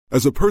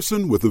As a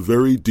person with a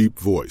very deep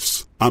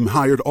voice, I'm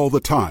hired all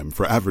the time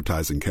for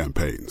advertising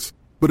campaigns.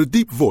 But a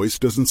deep voice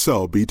doesn't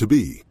sell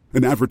B2B,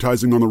 and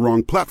advertising on the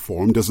wrong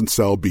platform doesn't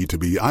sell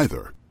B2B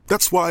either.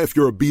 That's why if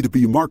you're a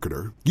B2B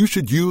marketer, you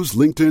should use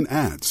LinkedIn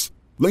ads.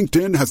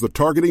 LinkedIn has the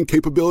targeting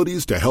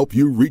capabilities to help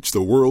you reach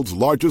the world's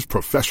largest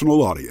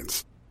professional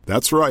audience.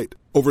 That's right,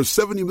 over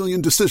 70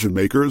 million decision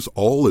makers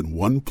all in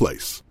one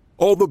place.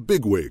 All the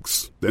big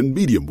wigs, then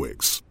medium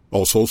wigs,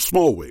 also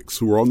small wigs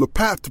who are on the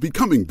path to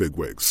becoming big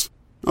wigs.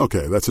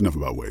 Okay, that's enough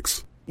about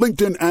wigs.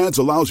 LinkedIn ads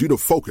allows you to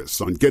focus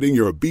on getting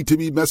your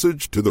B2B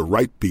message to the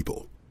right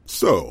people.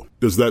 So,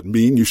 does that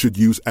mean you should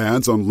use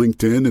ads on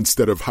LinkedIn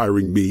instead of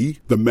hiring me,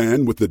 the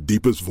man with the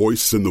deepest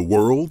voice in the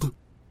world?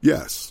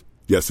 Yes.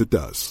 Yes, it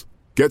does.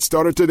 Get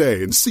started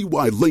today and see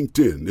why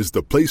LinkedIn is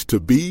the place to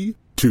be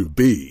to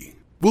be.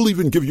 We'll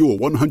even give you a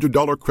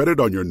 $100 credit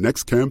on your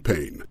next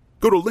campaign.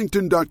 Go to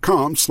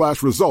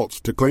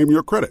linkedin.com/results to claim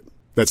your credit.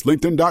 That's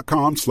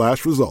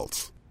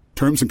linkedin.com/results.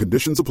 Terms and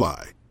conditions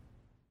apply.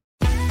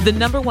 The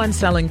number one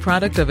selling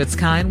product of its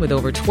kind with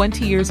over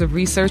 20 years of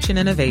research and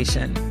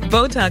innovation.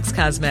 Botox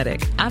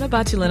Cosmetic, out of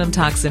botulinum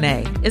toxin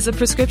A, is a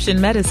prescription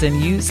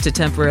medicine used to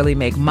temporarily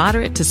make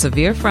moderate to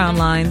severe frown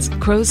lines,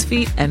 crow's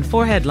feet, and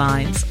forehead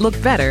lines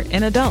look better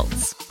in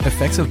adults.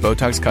 Effects of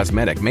Botox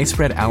Cosmetic may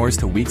spread hours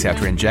to weeks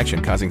after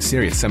injection, causing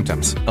serious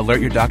symptoms.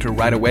 Alert your doctor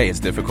right away as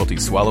difficulty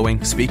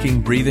swallowing,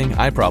 speaking, breathing,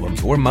 eye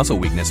problems, or muscle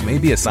weakness may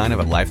be a sign of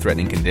a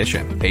life-threatening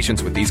condition.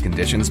 Patients with these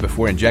conditions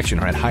before injection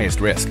are at highest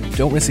risk.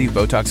 Don't receive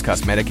Botox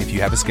Cosmetic if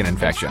you have a skin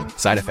infection.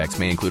 Side effects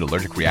may include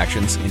allergic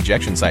reactions,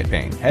 injection site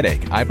pain,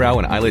 headache, eyebrow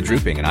and eyelid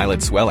drooping, and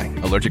eyelid swelling.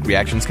 Allergic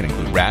reactions can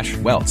include rash,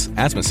 welts,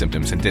 asthma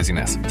symptoms, and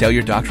dizziness. Tell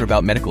your doctor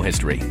about medical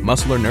history,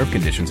 muscle or nerve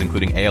conditions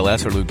including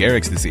ALS or Lou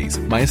Gehrig's disease,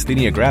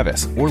 myasthenia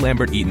gravis, or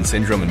Lambert-Eaton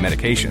syndrome, and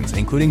medications,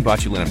 including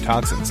botulinum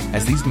toxins,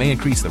 as these may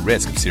increase the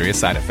risk of serious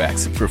side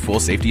effects. For full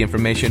safety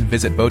information,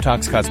 visit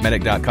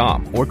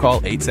BotoxCosmetic.com or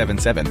call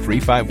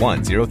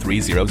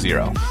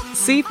 877-351-0300.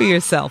 See for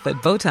yourself at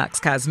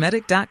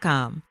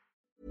BotoxCosmetic.com.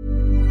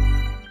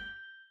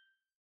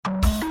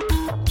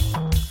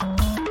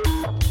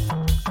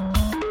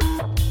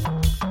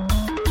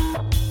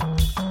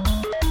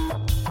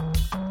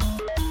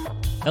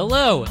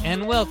 Hello,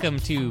 and welcome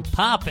to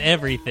Pop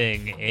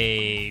Everything,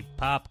 a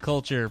pop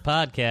culture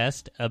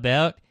podcast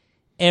about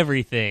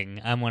everything.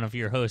 I'm one of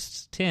your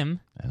hosts, Tim.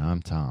 And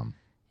I'm Tom.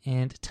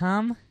 And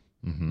Tom,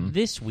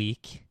 this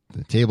week...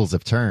 The tables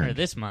have turned. Or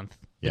this month,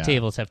 the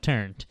tables have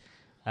turned.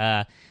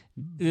 The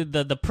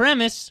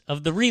premise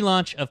of the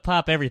relaunch of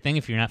Pop Everything,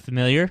 if you're not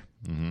familiar,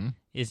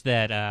 is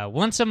that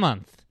once a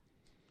month,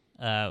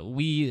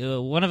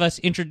 one of us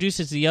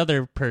introduces the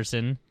other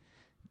person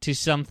to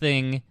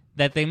something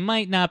that they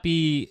might not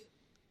be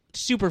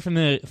super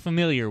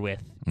familiar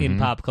with in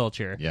pop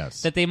culture.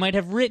 Yes. That they might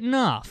have written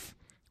off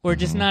or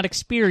just not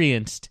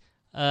experienced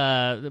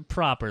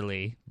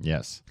properly.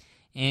 Yes.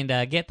 And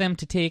get them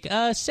to take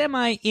a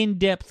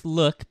semi-in-depth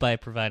look by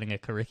providing a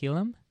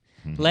curriculum.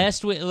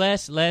 Last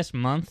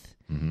month,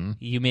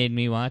 you made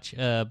me watch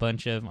a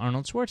bunch of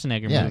Arnold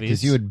Schwarzenegger movies. Yeah,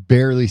 because you had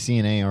barely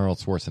seen any Arnold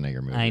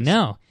Schwarzenegger movies. I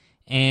know.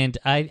 And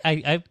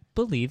I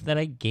believe that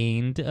I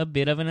gained a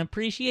bit of an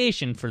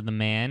appreciation for the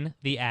man,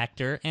 the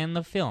actor, and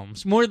the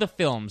films. More the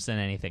films than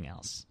anything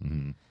else.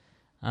 You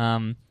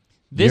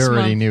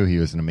already knew he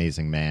was an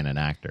amazing man and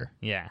actor.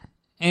 Yeah.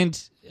 And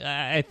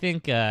I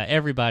think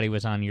everybody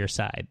was on your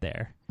side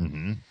there.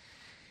 I'm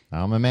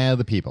a man of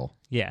the people.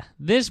 Yeah.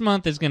 This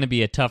month is going to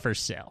be a tougher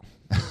sell.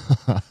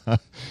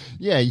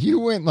 Yeah, you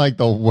went like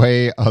the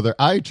way other...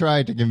 I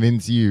tried to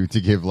convince you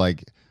to give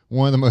like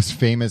one of the most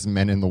famous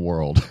men in the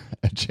world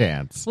a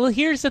chance. Well,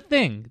 here's the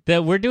thing.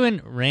 That we're doing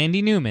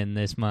Randy Newman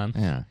this month.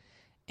 Yeah.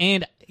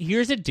 And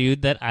here's a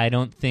dude that I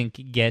don't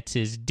think gets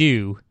his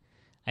due.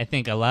 I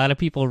think a lot of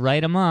people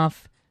write him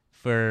off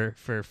for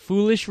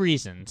foolish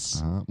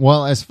reasons.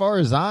 Well, as far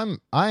as I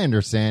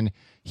understand,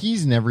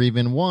 he's never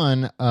even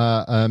won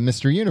a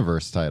Mr.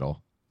 Universe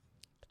title.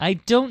 I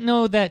don't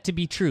know that to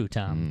be true,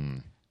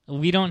 Tom.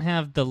 We don't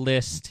have the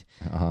list.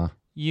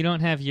 You don't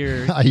have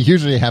your... I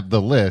usually have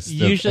the list.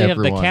 You usually have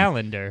everyone. the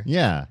calendar.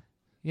 Yeah.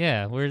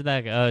 Yeah, where'd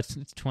that go? Oh, it's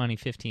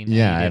 2015. Now.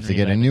 Yeah, I have to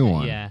get a new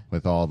one. Yeah.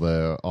 With all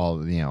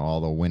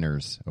the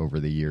winners over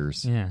the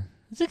years. Yeah.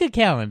 It's a good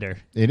calendar.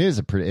 It is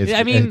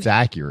it's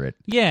accurate.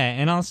 Yeah,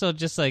 and also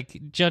just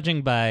like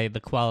judging by the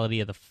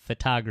quality of the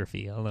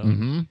photography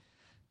alone.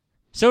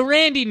 So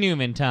Randy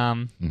Newman,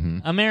 Tom,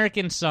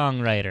 American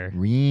songwriter.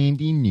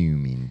 Randy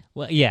Newman.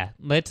 Well, yeah.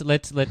 Let's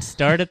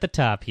start at the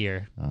top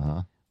here.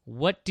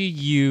 What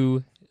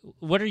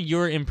are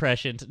your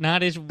impressions?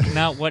 Not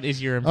what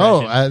is your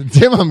impression?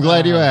 Tim, I'm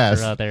glad you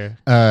asked. Brother.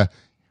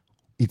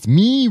 It's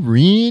me,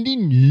 Randy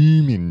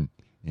Newman,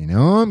 and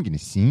I'm gonna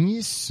sing you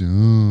a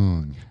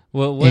song.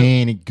 What?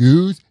 And it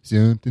goes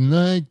something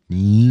like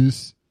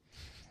this.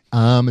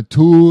 I'm a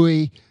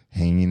toy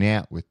hanging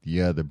out with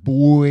the other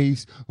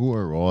boys who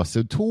are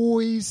also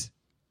toys.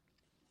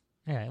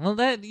 Yeah, well,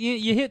 that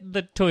you hit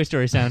the Toy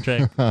Story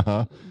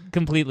soundtrack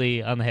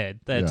completely on the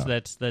head.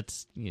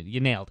 That's you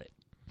nailed it.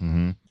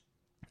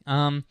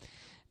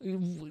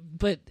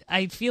 But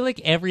I feel like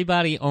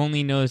everybody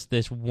only knows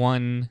this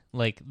one,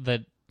 like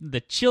the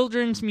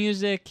children's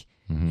music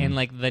and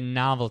like the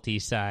novelty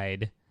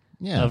side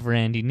of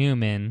Randy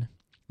Newman.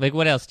 Like,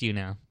 what else do you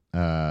know?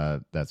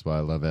 That's why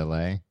I love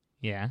L.A.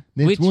 Yeah.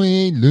 That's why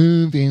I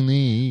love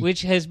L.A.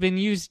 Which has been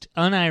used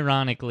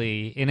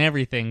unironically in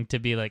everything to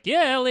be like,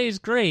 yeah, L.A. is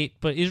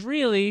great, but is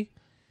really...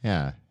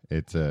 Yeah,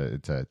 it's a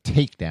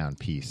takedown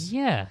piece.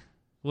 Yeah.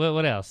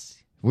 What else?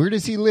 Where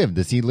does he live?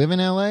 Does he live in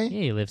L.A.?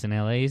 Yeah, he lives in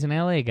L.A. He's an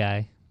L.A.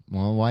 guy.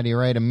 Well, why do you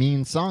write a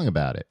mean song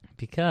about it?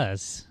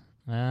 Because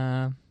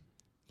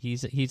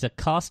he's a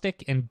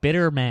caustic and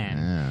bitter man.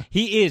 Yeah.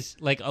 He is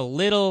like a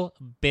little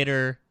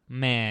bitter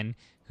man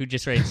who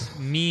just writes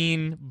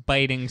mean,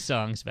 biting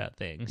songs about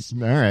things.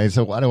 All right,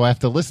 so why do I have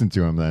to listen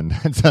to him then?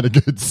 That's not a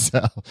good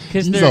sell.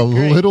 Because he's they're a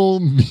great. little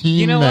mean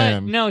You know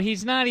man. what? No,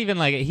 he's not even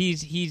like it.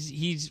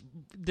 He's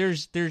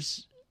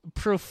there's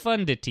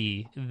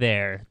profundity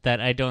there that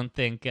I don't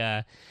think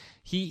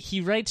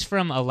he writes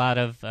from a lot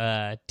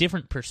of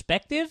different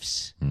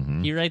perspectives.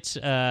 He writes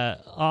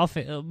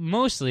often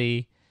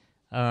mostly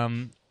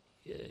in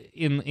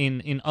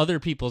other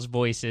people's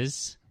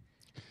voices.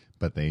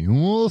 But they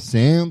all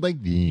sound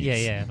like these.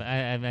 Yeah.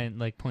 I meant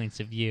like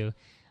points of view.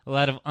 A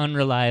lot of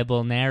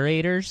unreliable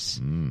narrators.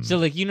 So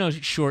like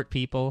short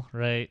people,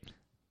 right?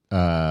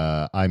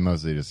 I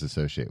mostly just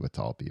associate with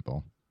tall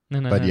people.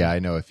 No. Yeah, I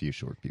know a few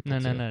short people.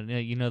 No.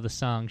 You know the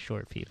song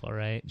 "Short People,"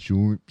 right?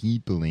 Short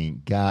people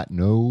ain't got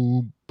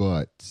no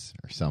butts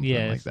or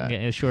something like that.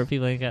 Yeah, short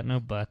people ain't got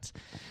no butts.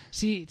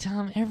 See,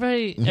 Tom,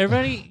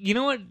 everybody, you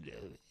know what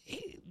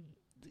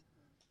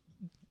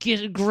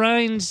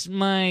grinds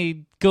my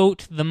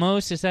goat the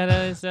most? Is that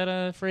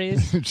a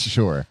phrase?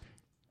 Sure.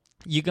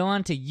 You go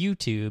onto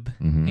YouTube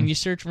and you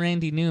search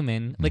Randy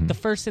Newman. Like the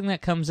first thing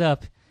that comes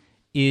up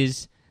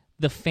is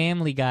the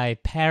Family Guy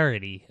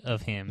parody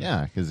of him.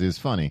 Yeah, because it was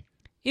funny.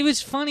 It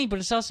was funny, but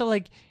it's also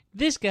like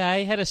this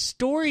guy had a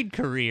storied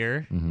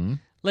career,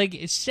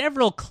 like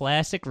several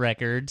classic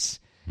records,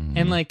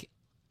 and like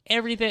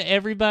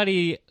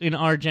everybody in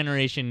our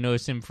generation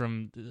knows him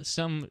from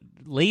some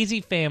lazy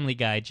Family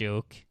Guy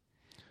joke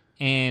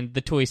and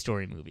the Toy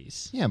Story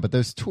movies. Yeah, but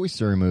those Toy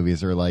Story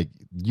movies are like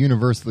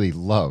universally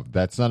loved.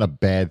 That's not a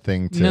bad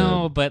thing to...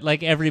 No, but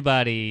like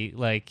everybody,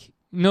 like...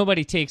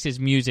 Nobody takes his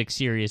music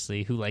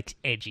seriously who likes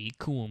edgy,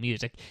 cool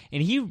music.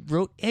 And he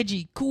wrote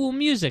edgy, cool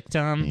music,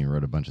 Tom. He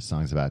wrote a bunch of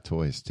songs about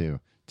toys,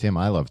 too. Tim,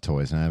 I love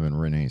toys, and I haven't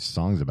written any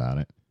songs about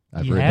it.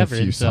 I've You written have a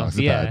few written songs songs,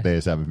 about yeah. it. They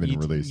just haven't been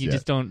released You yet.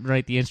 just don't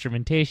write the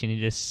instrumentation. You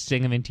just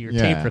sing them into your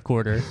Yeah. tape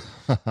recorder.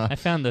 I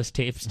found those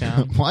tapes,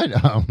 Tom. What?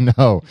 Oh,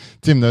 no.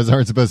 Tim, those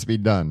aren't supposed to be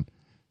done.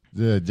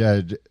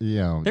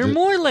 They're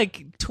more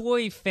like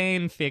toy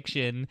fan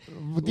fiction.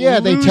 Yeah,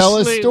 they tell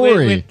a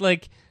story. With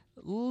like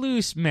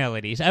loose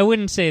melodies. I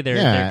wouldn't say they're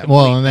Yeah, complete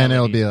well, and then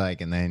it'll melodies. be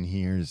like, and then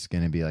here's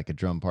going to be like a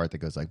drum part that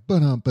goes like,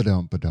 ba-dum,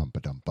 ba-dum, ba-dum,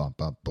 ba-dum, bum,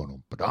 bum,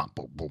 ba-dum, ba-dum,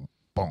 boom, boom,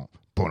 boom,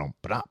 ba-dum,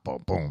 ba-dum,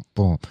 boom, boom,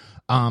 boom.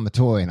 I'm a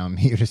toy, and I'm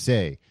here to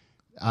say,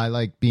 I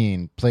like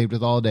being played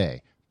with all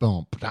day.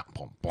 Boom, ba-dum,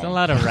 boom, boom. It's a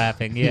lot of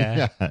rapping,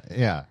 yeah.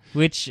 yeah.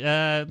 Which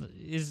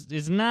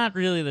is not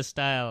really the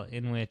style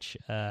in which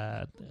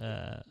Tom.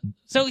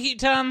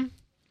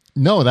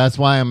 No, that's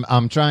why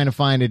I'm trying to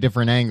find a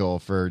different angle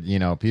for,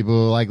 people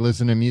who like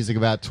listen to music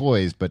about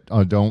toys but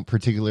don't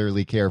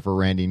particularly care for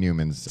Randy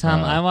Newman's.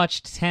 Tom, I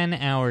watched 10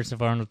 hours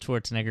of Arnold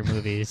Schwarzenegger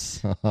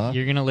movies.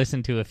 You're going to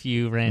listen to a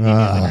few Randy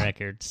Newman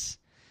records.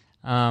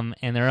 And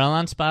they're all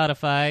on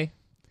Spotify.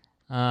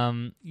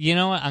 You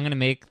know what? I'm going to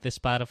make the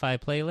Spotify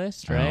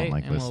playlist, right? I don't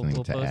like and listening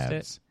we'll to post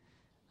ads.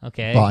 it.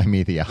 Okay. Buy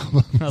me the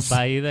album. I'll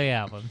buy you the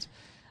albums.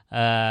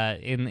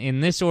 In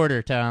this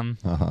order, Tom.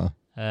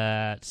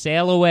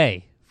 Sail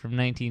Away from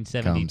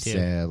 1972. Come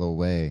sail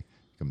away.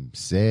 Come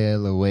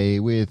sail away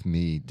with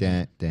me.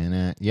 Da, da,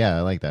 da. Yeah,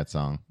 I like that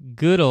song.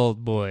 Good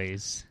Old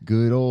Boys.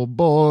 Good old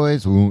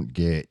boys won't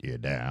get you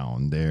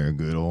down. They're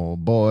good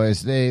old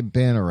boys. They've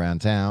been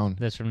around town.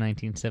 That's from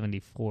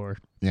 1974.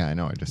 Yeah, I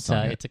know. I just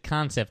saw it. It's a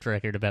concept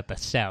record about the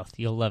South.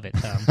 You'll love it,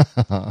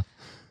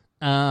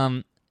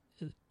 Tom.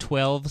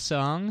 12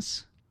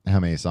 songs. How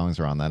many songs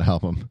are on that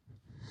album?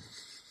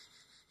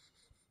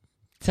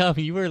 Tom,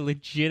 you were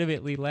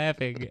legitimately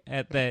laughing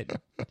at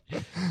that.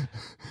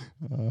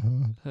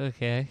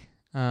 Okay.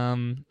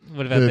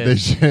 What about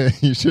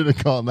this? You should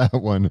have called that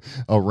one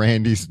a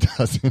Randy's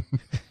Dozen.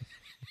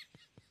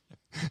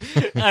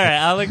 All right,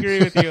 I'll agree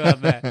with you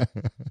on that.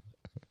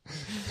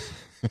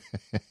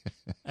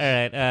 All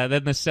right,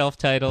 then the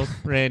self-titled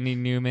Randy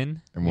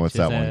Newman. And what's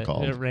that one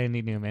called?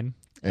 Randy Newman.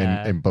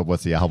 But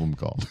what's the album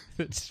called?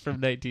 It's from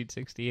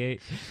 1968.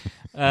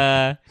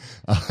 I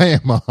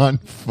am on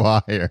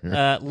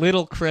fire.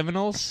 Little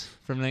Criminals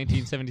from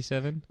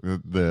 1977.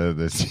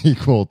 The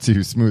sequel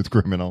to Smooth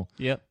Criminal.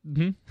 Yep.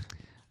 Mm-hmm.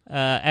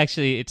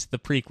 Actually, it's the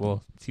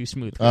prequel to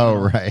Smooth Criminal. Oh,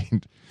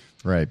 right.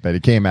 Right, but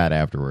it came out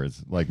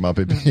afterwards, like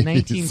Muppet Babies.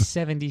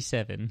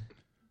 1977.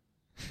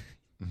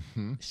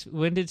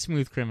 When did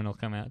Smooth Criminal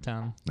come out,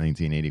 Tom?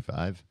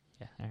 1985.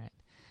 Yeah, all right.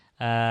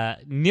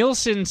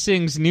 Nilsson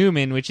Sings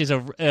Newman, which is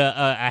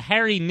a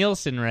Harry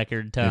Nilsson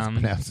record, Tom.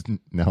 It's pronounced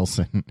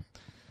Nelson.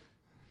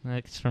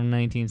 That's from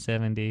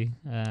 1970.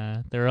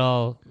 They're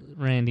all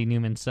Randy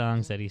Newman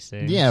songs that he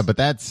sings. Yeah, but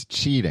that's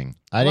cheating.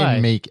 I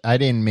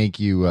didn't make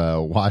you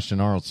watch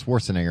an Arnold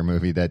Schwarzenegger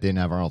movie that didn't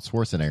have Arnold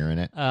Schwarzenegger in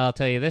it. I'll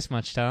tell you this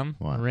much, Tom.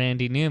 What?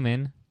 Randy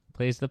Newman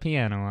plays the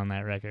piano on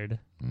that record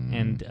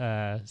and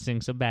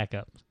sings some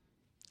backup.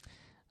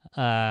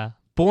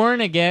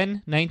 Born Again,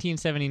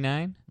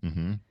 1979.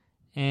 Mm-hmm.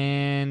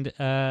 And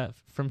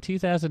from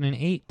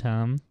 2008,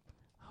 Tom,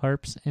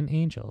 Harps and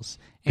Angels.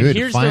 And Good.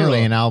 here's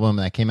Finally, an album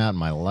that came out in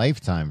my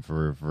lifetime,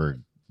 for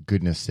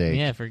goodness sake.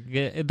 Yeah, for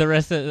the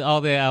rest of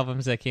all the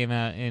albums that came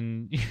out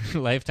in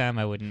your lifetime,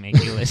 I wouldn't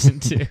make you listen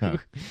to.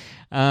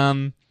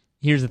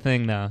 Here's the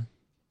thing, though.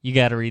 You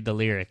got to read the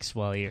lyrics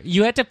while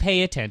you had to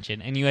pay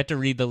attention, and you had to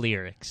read the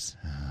lyrics.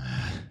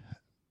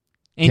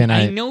 And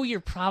I know you're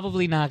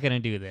probably not going to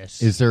do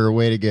this. Is there a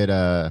way to get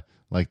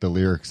like the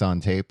lyrics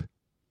on tape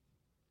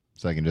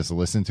so I can just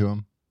listen to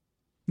them?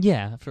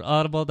 Yeah, for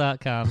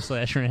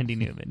audible.com/Randy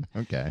Newman.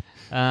 Okay.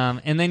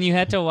 And then you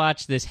had to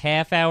watch this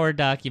half-hour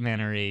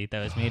documentary that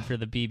was made for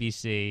the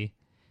BBC,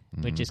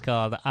 which is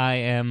called I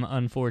Am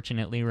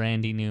Unfortunately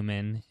Randy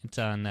Newman. It's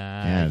on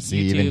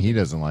see, YouTube. even he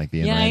doesn't like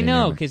being Yeah, Randy I know,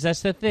 Newman. because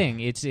that's the thing.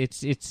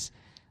 It's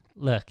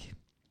look,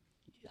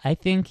 I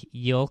think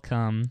you'll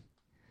come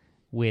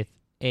with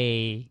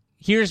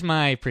here's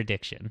my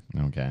prediction.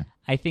 Okay.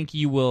 I think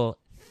you will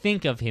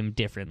think of him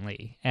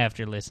differently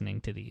after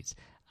listening to these.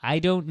 I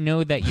don't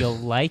know that you'll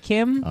like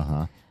him.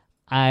 Uh-huh.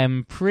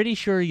 I'm pretty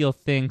sure you'll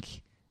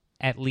think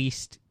at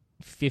least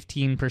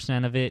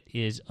 15% of it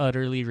is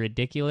utterly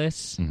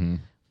ridiculous. Mm-hmm.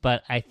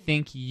 But I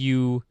think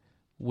you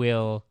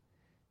will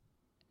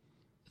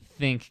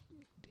think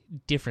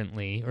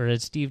differently, or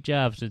as Steve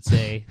Jobs would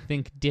say,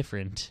 think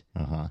different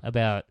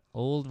about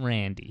old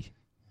Randy.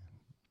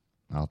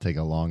 I'll take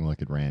a long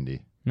look at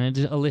Randy. Now,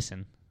 just a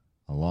listen.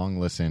 A long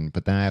listen,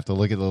 but then I have to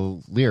look at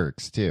the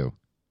lyrics too.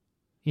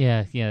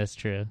 Yeah, that's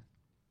true.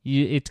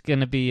 It's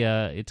gonna be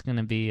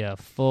a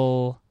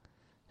full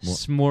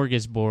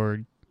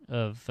smorgasbord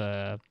of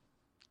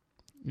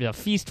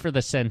feast for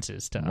the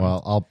senses, Tom.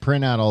 Well, I'll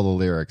print out all the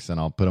lyrics and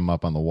I'll put them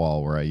up on the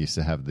wall where I used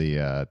to have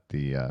the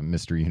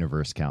Mr.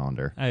 Universe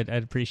calendar. I'd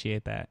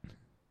appreciate that.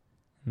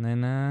 And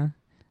then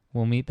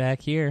we'll meet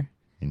back here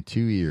in 2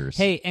 years.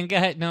 Hey, and go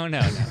ahead. No.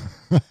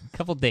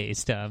 Couple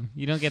days, Tom.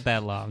 You don't get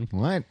that long.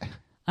 What?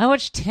 I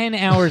watched 10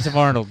 hours of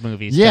Arnold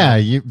movies. Yeah,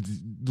 Tom. you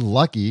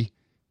lucky.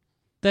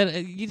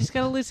 That you just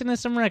gotta listen to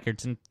some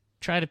records and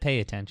try to pay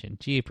attention.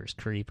 Jeepers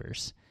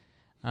creepers.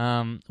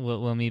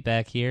 We'll meet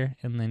back here,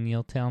 and then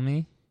you'll tell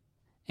me.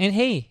 And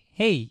hey,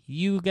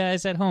 you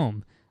guys at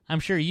home, I'm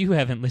sure you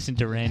haven't listened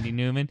to Randy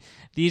Newman.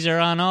 These are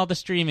on all the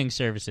streaming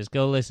services.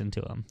 Go listen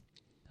to them.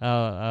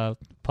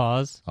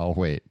 Pause. I'll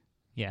wait.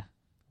 Yeah,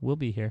 we'll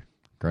be here.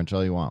 Crunch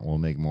all you want. We'll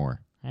make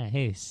more.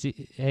 Hey,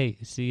 see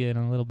you in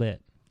a little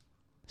bit.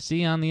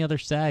 See you on the other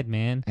side,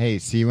 man. Hey,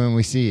 see you when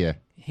we see you.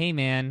 Hey,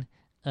 man.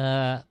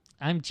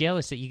 I'm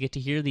jealous that you get to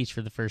hear these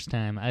for the first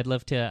time. I'd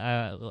love to.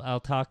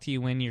 I'll talk to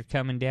you when you're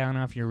coming down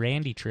off your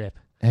Randy trip.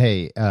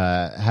 Hey,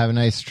 have a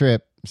nice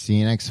trip. See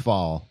you next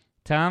fall.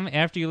 Tom,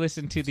 after you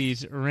listen to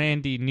these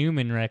Randy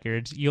Newman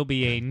records, you'll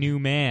be a new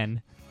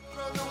man.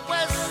 From the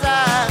west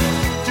side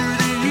to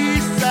the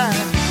east side,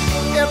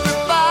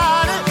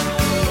 everybody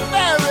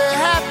very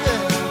happy,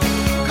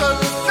 'cause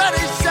the sun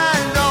is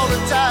shining all the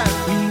time.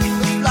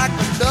 It's like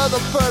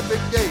another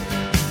perfect day.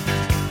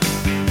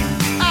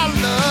 I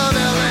love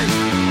LA.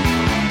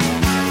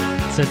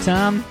 So,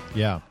 Tom,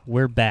 Yeah.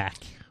 we're back.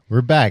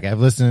 We're back. I've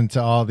listened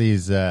to all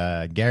these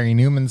Gary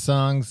Newman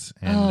songs.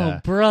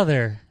 And,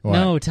 brother. what?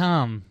 No,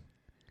 Tom.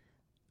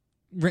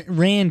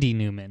 Randy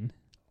Newman.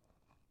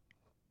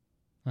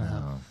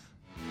 Oh.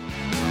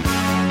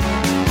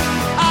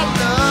 I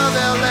love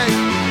LA.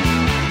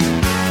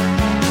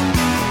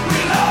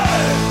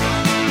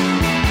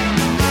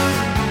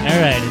 All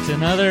right, it's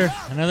another.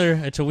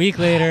 It's a week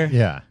later.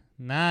 Yeah.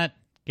 Not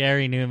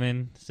Gary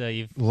Newman. So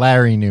you've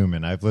Larry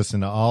Newman. I've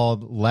listened to all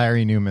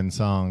Larry Newman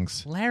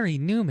songs. Larry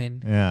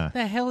Newman. Yeah.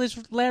 The hell is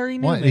Larry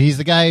Newman? What? He's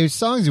the guy whose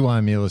songs you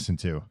wanted me to listen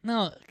to.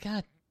 No,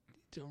 God,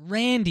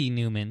 Randy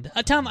Newman.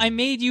 Tom, I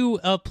made you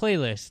a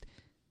playlist.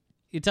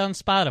 It's on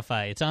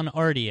Spotify. It's on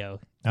Rdio.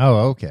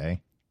 Oh,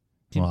 okay.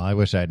 Well, I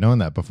wish I'd known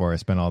that before I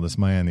spent all this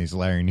money on these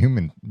Larry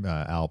Newman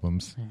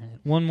albums.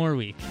 One more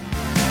week.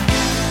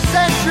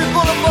 Century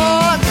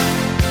Boulevard.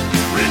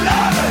 We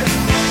love it.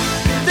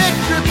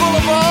 Victory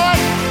Boulevard.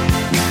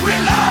 We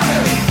love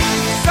it.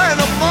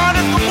 Santa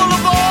Monica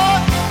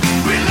Boulevard.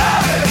 We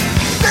love it.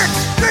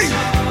 6th Street.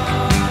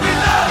 We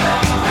love it.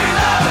 We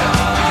love it.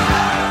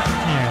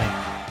 All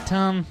right,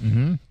 Tom.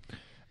 Mm-hmm.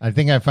 I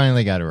think I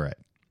finally got it right.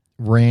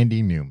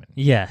 Randy Newman.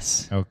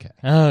 Yes. Okay.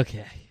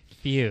 Okay.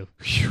 Phew.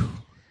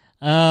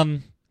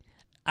 Can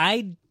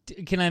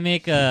I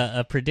make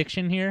a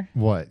prediction here?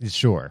 What?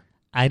 Sure.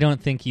 I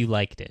don't think you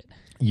liked it.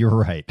 You're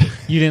right.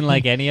 You didn't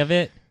like any of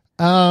it?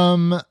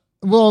 Well,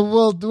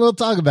 we'll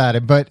talk about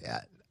it, but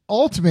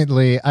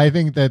ultimately, I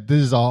think that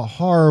this is a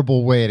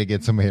horrible way to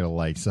get somebody to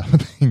like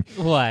something.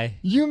 Why?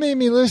 You made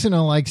me listen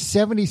to like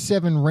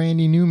 77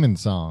 Randy Newman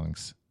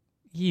songs.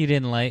 You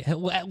didn't like...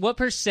 What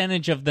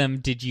percentage of them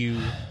did you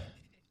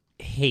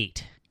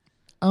hate?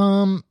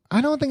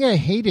 I don't think I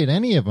hated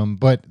any of them,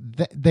 but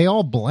they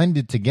all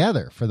blended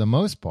together for the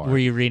most part. Were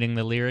you reading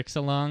the lyrics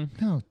along?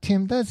 No,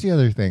 Tim, that's the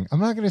other thing. I'm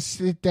not going to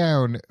sit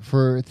down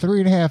for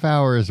 3.5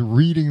 hours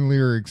reading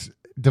lyrics,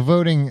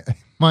 devoting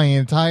my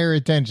entire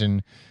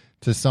attention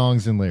to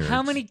songs and lyrics.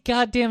 How many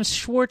goddamn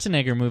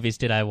Schwarzenegger movies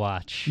did I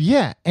watch?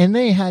 Yeah, and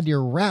they had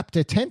your rapt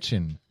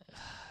attention.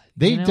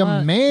 They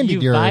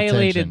demanded your attention. You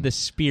violated the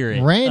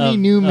spirit Randy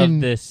Newman,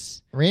 of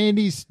this.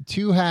 Randy's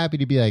too happy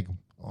to be like,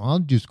 I'll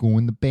just go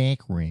in the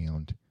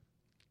background.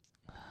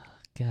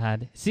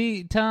 God.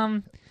 See,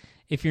 Tom,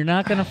 if you're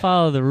not going to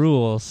follow the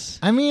rules...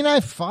 I mean, I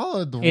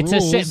followed the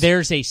rules.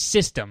 There's a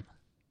system,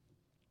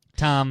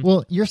 Tom.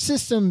 Well, your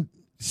system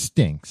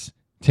stinks,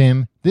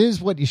 Tim. This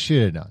is what you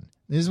should have done.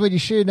 This is what you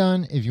should have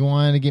done if you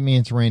wanted to get me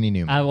into Randy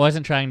Newman. I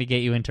wasn't trying to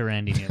get you into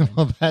Randy Newman.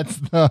 Well, that's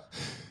the...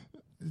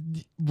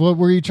 What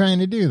were you trying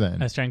to do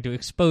then? I was trying to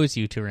expose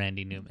you to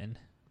Randy Newman.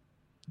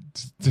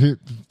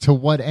 To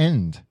what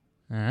end?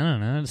 I don't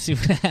know. To see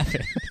what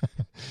happened.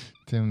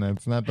 Tim,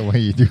 that's not the way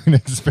you do an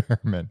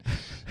experiment.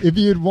 If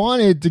you'd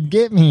wanted to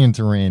get me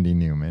into Randy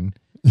Newman,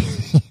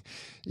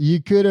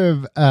 you could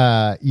have.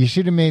 You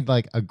should have made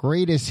like a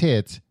greatest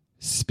hits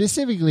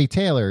specifically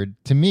tailored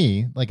to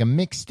me, like a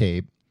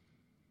mixtape.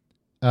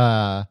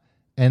 And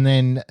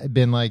then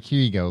been like,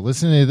 here you go,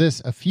 listen to this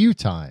a few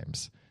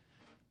times.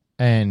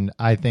 And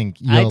I think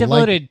I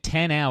devoted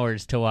 10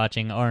 hours to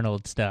watching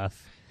Arnold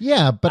stuff.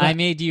 Yeah, but I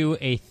made you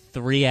a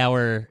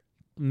 3-hour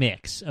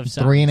mix of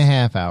songs.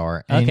 3.5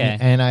 hour. Okay.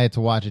 And I had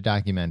to watch a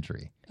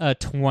documentary. A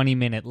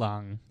 20-minute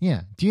long.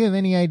 Yeah. Do you have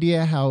any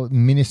idea how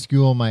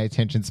minuscule my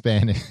attention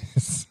span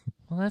is?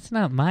 Well, that's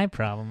not my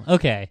problem.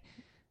 Okay.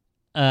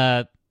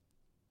 Do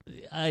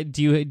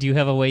you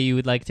have a way you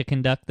would like to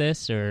conduct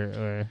this,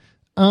 or?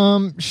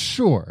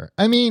 Sure.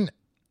 I mean,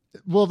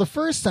 well, the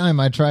first time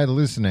I tried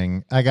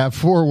listening, I got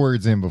 4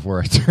 words in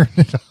before I turned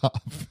it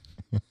off.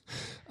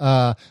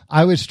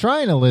 I was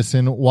trying to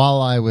listen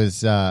while I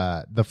was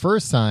the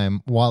first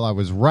time while I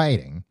was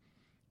writing,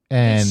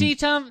 and see,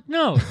 Tom,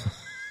 no.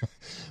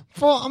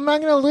 Well, I'm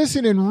not going to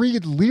listen and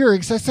read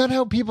lyrics. That's not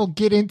how people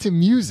get into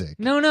music.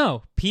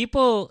 No.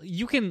 People,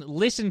 you can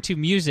listen to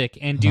music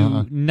and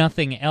do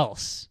nothing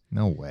else.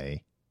 No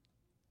way.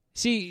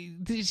 See,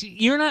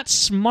 you're not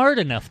smart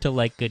enough to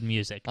like good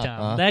music,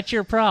 Tom. That's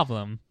your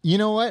problem. You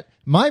know what?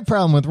 My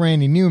problem with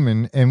Randy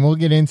Newman, and we'll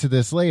get into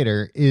this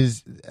later,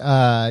 is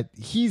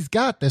he's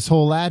got this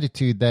whole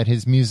attitude that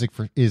his music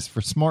is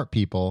for smart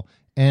people,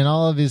 and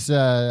all of his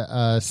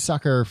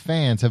sucker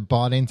fans have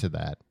bought into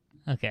that.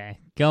 Okay,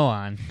 go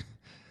on.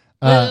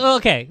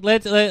 Okay,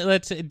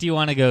 let's. Do you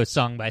want to go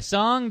song by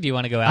song? Do you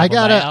want to go album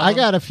by album? I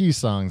got a few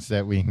songs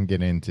that we can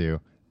get into.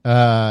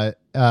 I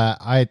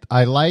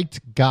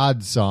liked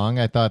God's song.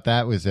 I thought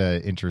that was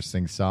an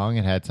interesting song.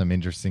 It had some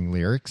interesting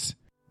lyrics.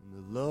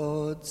 The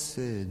Lord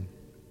said,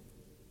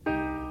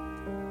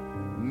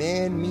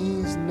 man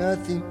means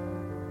nothing.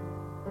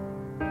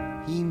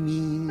 He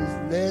means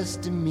less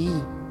to me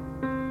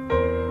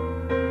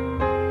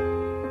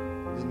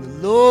than the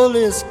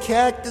lowliest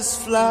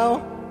cactus flower,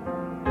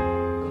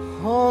 the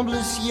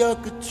humblest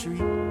yucca tree.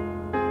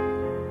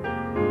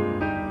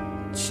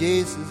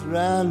 Chases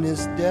round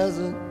this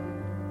desert,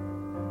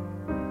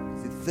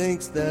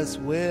 thinks that's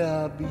where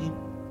I'll be.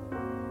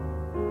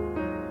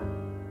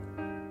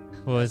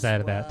 What was that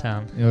about,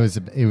 Tom? It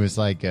was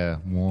like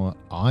well,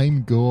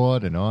 I'm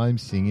God and I'm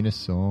singing a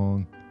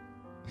song.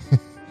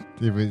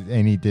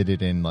 And he did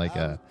it in like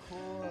a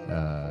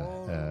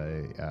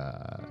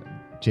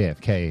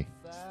JFK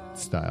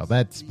style.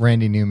 That's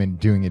Randy Newman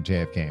doing a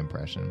JFK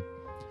impression.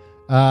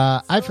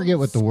 I forget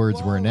what the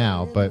words were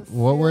now, but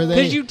what were they?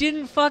 Because you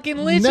didn't fucking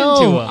listen to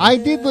No, them. I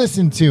did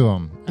listen to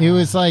them. It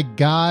was like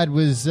God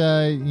was,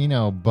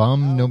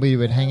 bummed nobody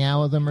would hang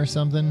out with him or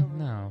something.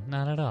 No,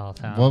 not at all,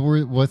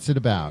 Tom. What's it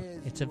about?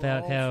 It's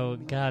about how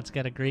God's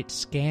got a great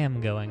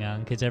scam going on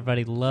because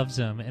everybody loves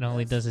him and all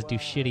he does is do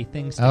shitty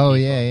things to people.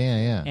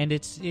 Yeah. And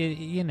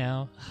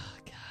oh,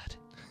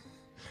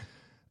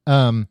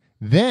 God.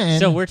 Then...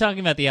 So we're talking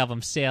about the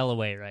album Sail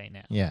Away right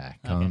now. Yeah,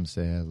 come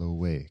sail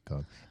away.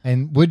 Come.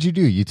 And what'd you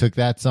do? You took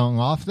that song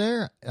off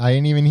there? I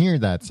didn't even hear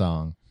that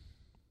song.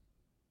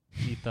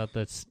 You thought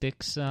that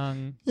Styx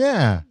song...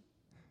 Yeah.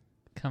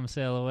 Come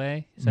Sail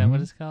Away? Is that what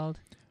it's called?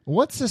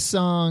 What's the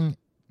song...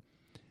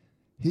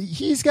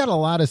 He's got a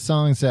lot of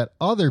songs that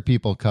other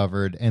people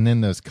covered, and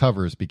then those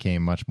covers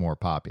became much more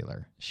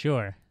popular.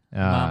 Sure.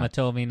 Mama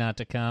Told Me Not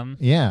to Come.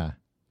 Yeah.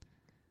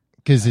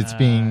 Because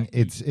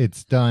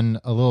it's done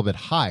a little bit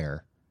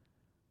higher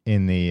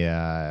in the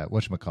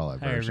whatchamacallit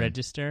version. Higher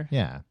register?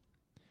 Yeah.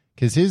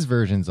 Because his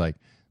version's like,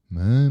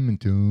 Mama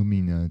told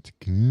me not to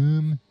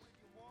come.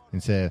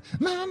 Instead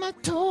of, Mama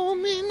told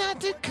me not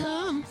to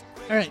come.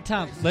 All right,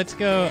 Tom, let's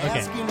go. Okay.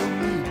 Asking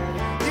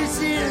me, this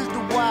is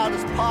the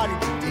wildest party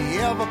that they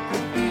ever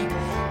could be.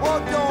 Oh,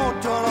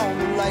 don't turn on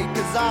the light,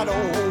 'cause I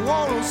don't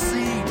want to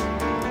see.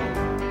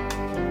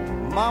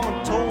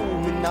 Mama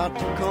told me not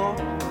to come.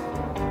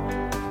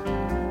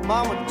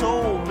 Mama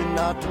told me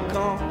not to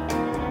come.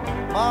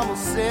 Mama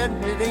said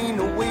it ain't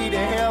a way to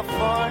have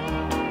fun.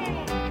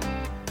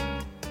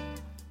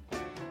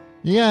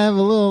 You gotta have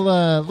a little,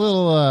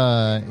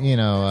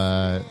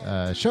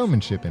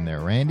 showmanship in there,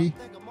 Randy.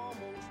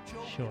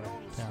 Sure.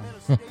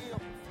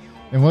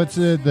 And what's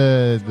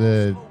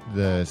the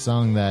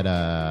song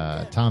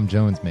that Tom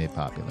Jones made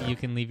popular? You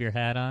Can Leave Your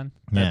Hat On.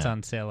 That's Yeah.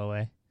 on Sail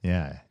Away.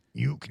 Yeah.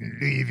 You can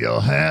leave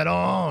your hat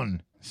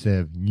on.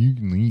 So you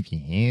can leave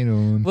your hat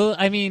on. Well,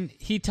 I mean,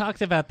 he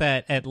talked about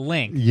that at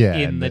length Yeah,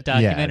 in the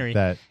documentary.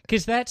 that-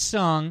 Because that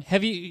song,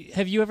 have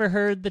you ever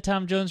heard the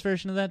Tom Jones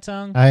version of that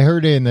song? I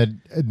heard it in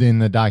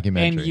the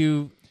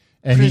documentary.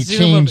 And he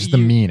changed the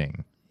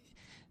meaning.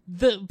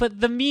 But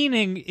the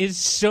meaning is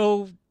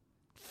so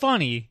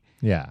funny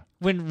Yeah.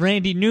 when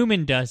Randy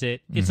Newman does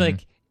it. It's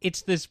like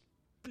it's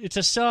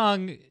a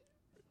song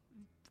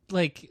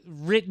like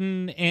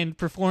written and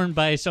performed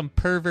by some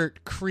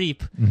pervert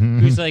creep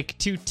who's like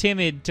too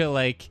timid to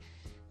like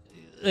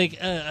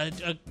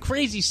a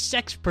crazy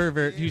sex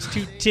pervert who's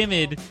too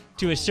timid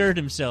to assert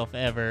himself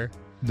ever.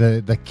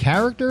 The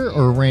character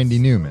or Randy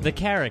Newman? The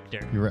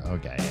character. You're right.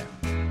 Okay, yeah.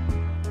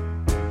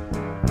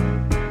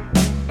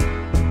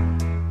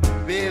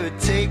 Baby,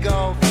 take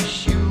off your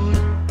shoes.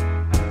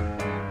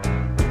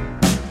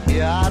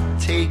 Yeah, I'll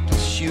take your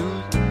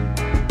shoes.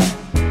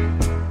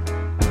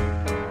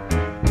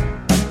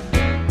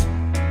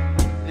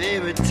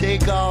 Baby,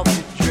 take off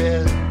your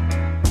dress.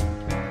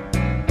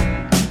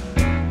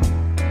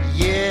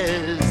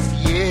 Yes,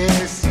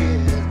 yes, yes.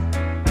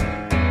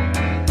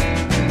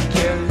 You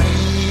can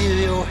leave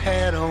your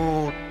hat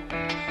on.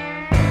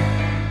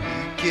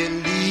 You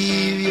can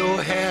leave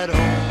your hat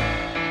on.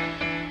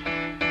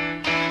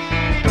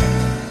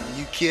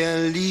 You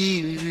can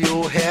leave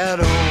your hat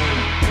on.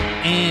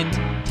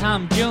 And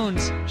Tom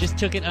Jones just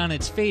took it on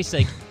its face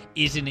like,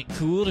 isn't it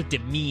cool to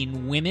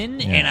demean women?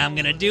 Yeah. And I'm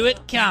going to do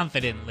it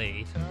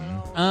confidently.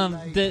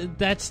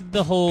 That's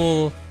the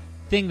whole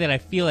thing that I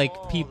feel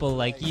like people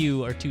like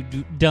you are too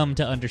dumb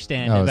to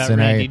understand about so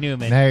Randy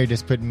Newman. Now you're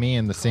just putting me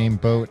in the same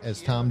boat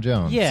as Tom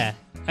Jones. Yeah.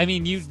 I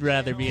mean, you'd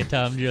rather be a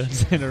Tom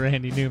Jones than a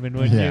Randy Newman,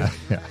 wouldn't you?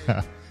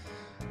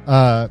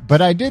 Yeah.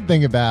 But I did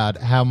think about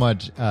how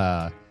much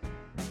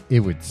it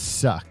would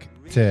suck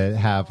to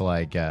have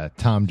like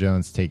Tom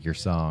Jones take your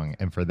song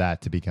and for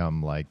that to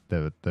become like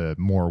the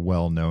more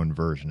well-known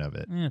version of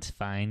it. It's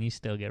fine. You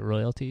still get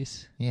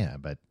royalties. Yeah,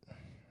 but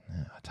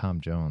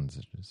Tom Jones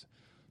is just,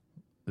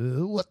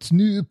 what's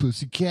new,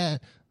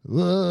 pussycat? Whoa,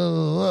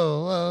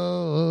 whoa,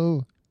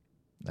 whoa.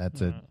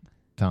 That's a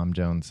Tom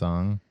Jones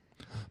song.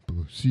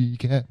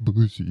 Pussycat,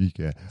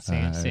 pussycat,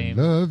 Same,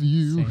 I love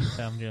you. Same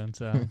Tom Jones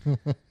song.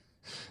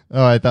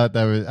 Oh, I thought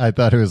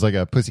it was like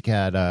a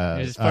Pussycat.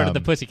 It was part of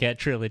the Pussycat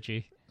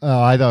trilogy.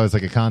 Oh, I thought it was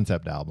like a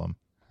concept album.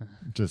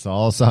 Just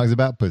all songs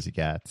about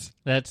pussycats.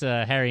 That's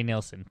Harry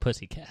Nilsson,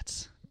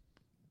 Pussycats.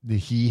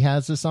 He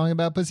has a song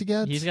about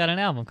pussycats? He's got an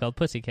album called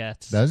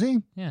Pussycats. Does he?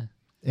 Yeah.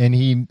 And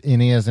he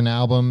has an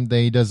album that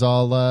he does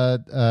all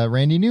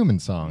Randy Newman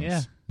songs.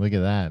 Yeah. Look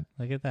at that.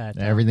 Look at that.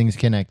 Everything's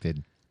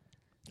connected.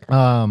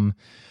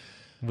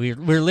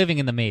 We're living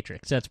in the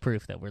Matrix. That's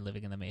proof that we're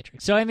living in the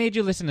Matrix. So I made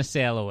you listen to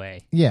Sail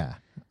Away. Yeah.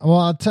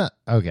 Well,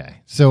 okay.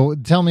 So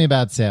tell me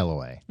about Sail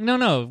Away.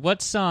 No.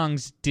 What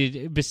songs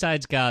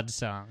besides God's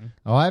song?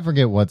 Oh, I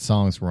forget what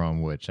songs were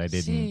on which. I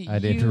didn't See,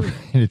 write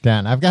it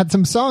down. I've got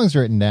some songs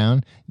written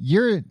down.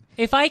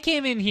 If I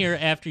came in here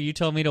after you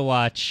told me to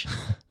watch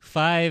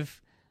 5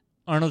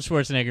 Arnold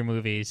Schwarzenegger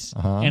movies,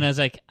 and I was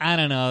like, I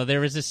don't know, there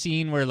was a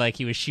scene where like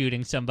he was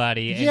shooting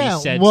somebody, and Yeah,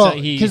 he said well,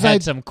 he 'cause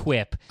had some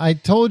quip. I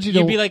told you to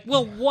You'd be like,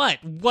 well, what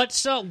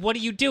are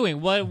you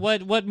doing?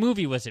 What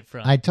movie was it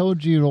from? I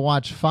told you to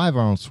watch 5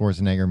 Arnold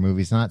Schwarzenegger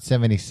movies, not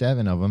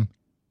 77 of them.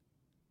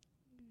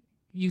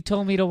 You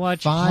told me to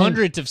watch 5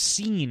 hundreds of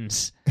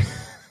scenes.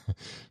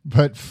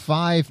 But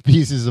 5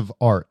 pieces of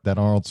art that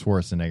Arnold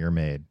Schwarzenegger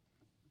made.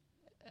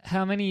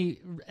 How many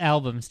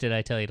albums did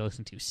I tell you to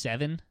listen to?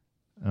 7?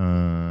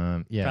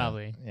 Yeah,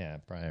 Probably. Yeah,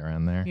 probably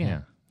around there. Yeah. Yeah,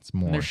 it's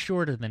more. And they're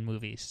shorter than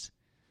movies.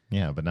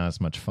 Yeah, but not as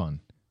much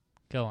fun.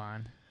 Go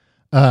on.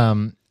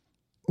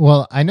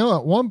 Well, I know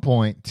at one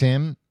point,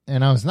 Tim,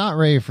 and I was not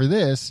ready for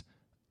this.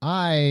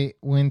 I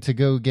went to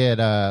go get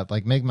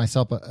make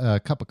myself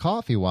a cup of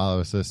coffee while I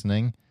was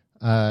listening,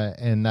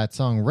 and that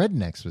song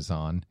Rednecks was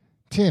on.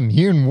 Tim,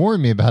 you didn't warn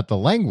me about the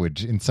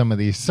language in some of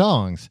these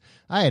songs.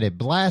 I had it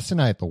blasting.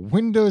 I had the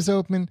windows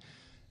open.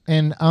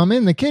 And I'm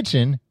in the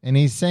kitchen, and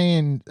he's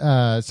saying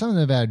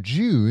something about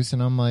Jews,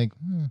 and I'm like,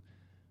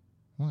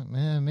 what,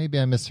 maybe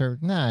I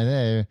misheard.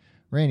 Nah,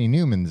 Randy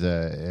Newman's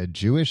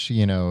Jewish,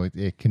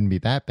 it couldn't be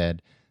that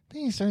bad.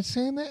 Then he starts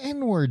saying the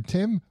N-word,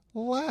 Tim,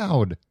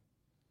 loud.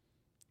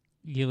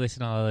 You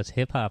listen to all those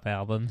hip-hop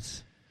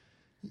albums.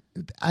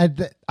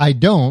 I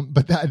don't,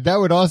 but that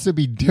would also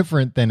be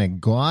different than a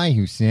guy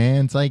who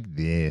sounds like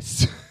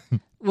this.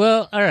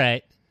 Well, all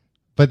right.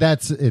 But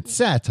it's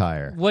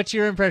satire. What's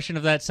your impression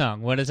of that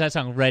song? What does that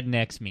song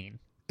Rednecks mean?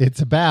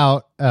 It's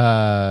about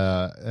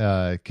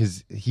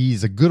because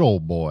he's a good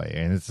old boy,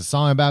 and it's a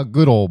song about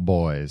good old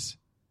boys.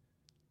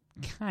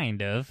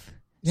 Kind of.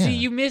 Yeah.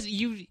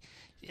 See,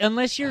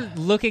 unless you're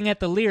looking at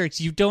the lyrics,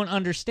 you don't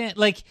understand.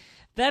 Like,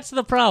 that's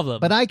the problem.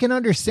 But I can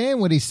understand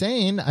what he's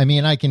saying. I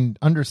mean, I can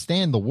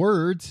understand the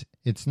words.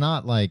 It's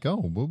not like, oh,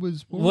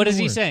 what is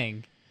he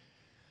saying?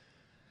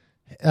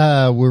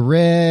 We're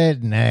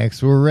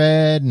rednecks.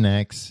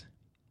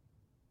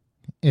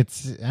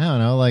 It's, I don't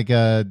know, like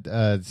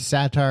a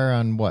satire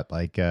on what?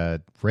 Like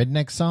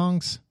redneck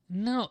songs?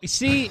 No,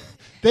 see...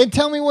 Then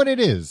tell me what it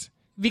is.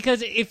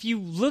 Because if you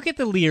look at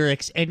the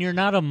lyrics and you're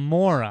not a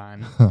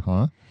moron,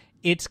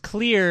 it's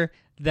clear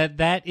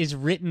that is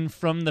written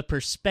from the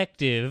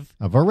perspective...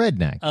 Of a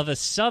redneck. Of a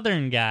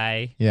Southern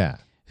guy. Yeah.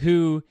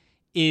 Who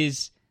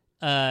is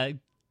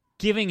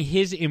giving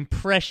his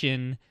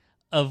impression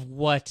of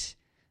what...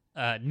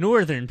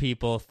 Northern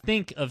people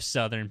think of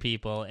Southern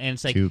people, and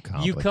it's like, you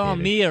call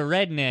me a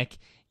redneck,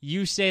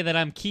 you say that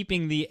I'm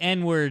keeping the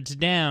N-words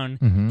down,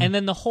 and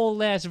then the whole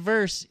last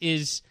verse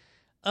is,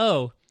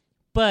 oh,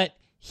 but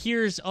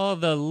here's all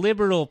the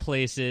liberal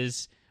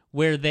places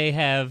where they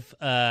have,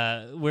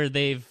 where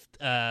they've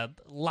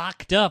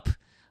locked up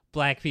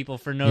black people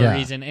for no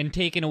reason and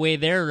taken away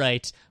their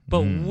rights,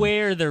 but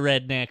we're the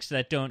rednecks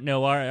that don't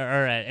know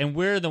are at, and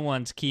we're the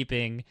ones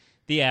keeping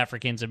the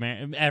African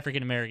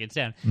Americans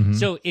down.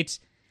 So it's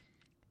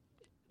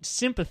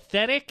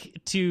sympathetic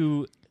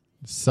to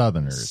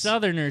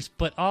Southerners,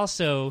 but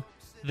also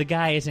the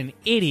guy is an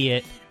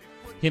idiot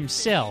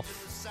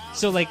himself.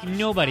 So like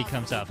nobody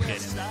comes off good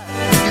in that.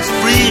 It's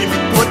free to be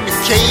put in a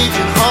cage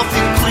in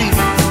Humphrey Creek.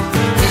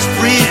 It's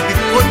free to be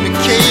put in a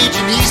cage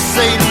in East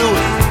St.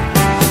 Louis.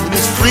 And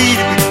it's free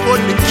to be put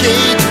in a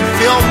cage in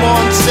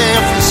Fillmore and San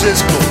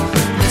Francisco.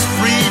 It's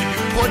free to be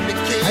put in a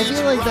cage. I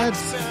feel like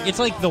it's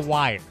like The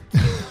Wire.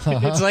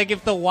 It's like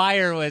if The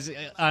Wire was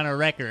on a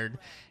record,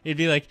 it'd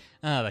be like,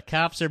 oh, the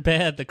cops are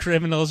bad, the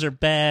criminals are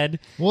bad.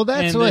 Well,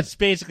 that's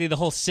basically the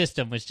whole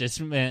system was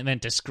just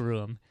meant to screw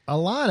them. A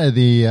lot of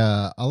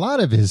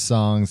his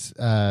songs,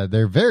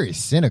 they're very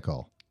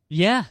cynical.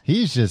 Yeah,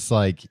 he's just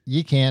like,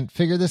 you can't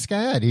figure this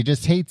guy out. He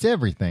just hates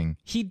everything.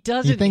 He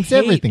doesn't. He thinks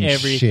hate everything,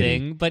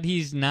 shitty. But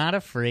he's not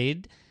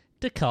afraid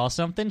to call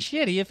something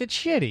shitty if it's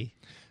shitty.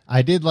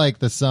 I did like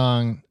the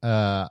song.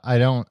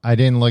 I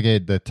didn't look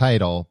at the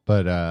title,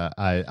 but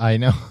I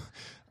know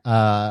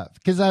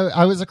because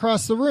I was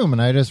across the room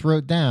and I just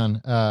wrote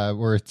down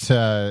where it's.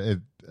 I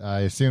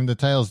assume the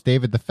title's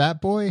David the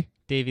Fat Boy.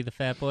 Davey the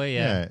Fat Boy,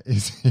 yeah.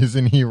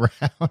 Isn't he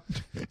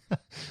round?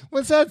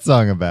 What's that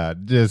song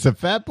about? Just a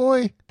fat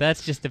boy?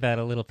 That's just about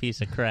a little piece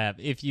of crap.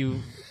 If you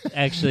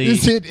actually,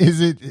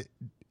 is it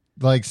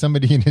like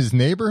somebody in his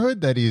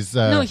neighborhood that he's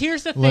no,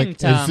 here's the thing,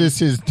 Tom. Is this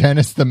his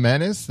Dennis the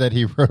Menace that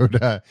he wrote?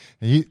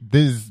 This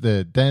is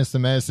the Dennis the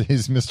Menace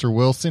is Mr.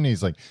 Wilson.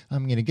 He's like,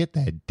 I'm gonna get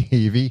that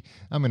Davey.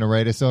 I'm gonna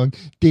write a song,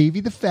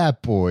 Davey the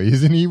Fat Boy.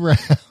 Isn't he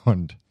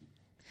round?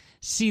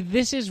 See,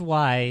 this is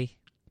why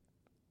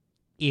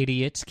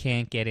idiots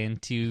can't get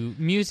into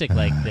music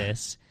like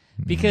this,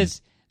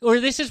 because,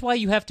 or this is why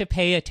you have to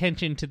pay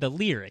attention to the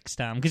lyrics,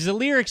 Tom, because the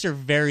lyrics are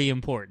very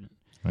important.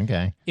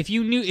 Okay. If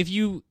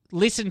you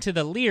listen to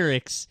the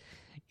lyrics,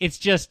 it's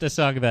just a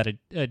song about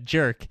a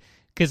jerk.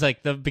 Because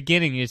like the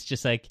beginning is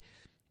just like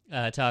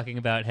talking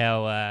about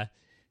how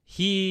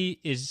he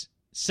is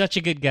such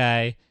a good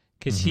guy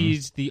because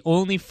he's the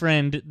only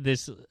friend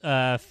this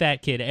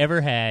fat kid ever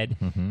had,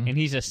 and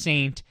he's a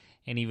saint,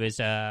 and he was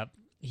a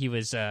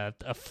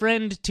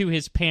friend to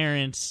his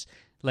parents.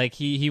 Like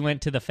he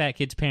went to the fat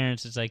kid's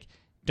parents. It's like,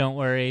 don't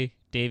worry,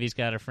 Davey's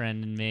got a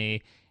friend in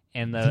me.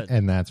 And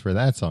that's where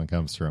that song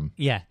comes from.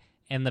 Yeah.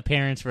 And the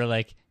parents were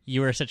like, you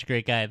were such a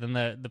great guy. Then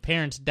the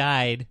parents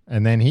died.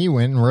 And then he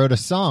went and wrote a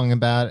song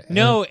about...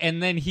 No,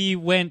 and then he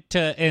went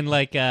to and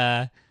like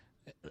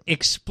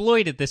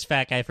exploited this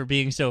fat guy for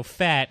being so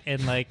fat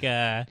and like...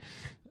 by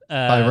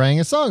writing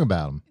a song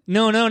about him.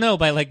 No.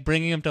 By like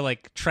bringing him to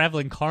like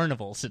traveling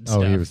carnivals and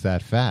stuff. Oh, he was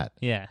that fat.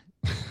 Yeah.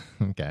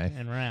 Okay.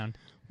 And round.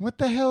 What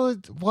the hell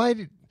is...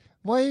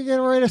 Why are you going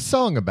to write a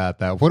song about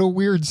that? What a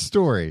weird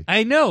story.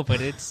 I know,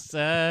 but it's,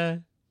 I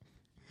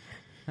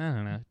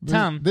don't know.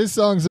 Tom. This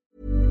song's...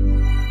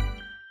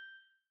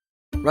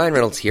 Ryan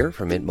Reynolds here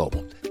from Mint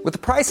Mobile. With the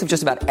price of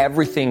just about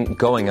everything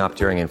going up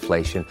during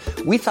inflation,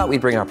 we thought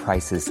we'd bring our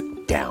prices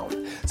down.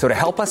 So to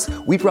help us,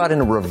 we brought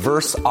in a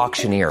reverse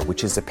auctioneer,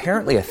 which is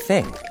apparently a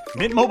thing.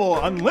 Mint Mobile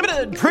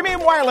Unlimited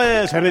Premium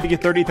Wireless. How to get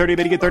 30, 30,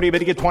 bit to get 30, bit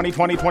to get 20,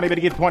 20, 20, bit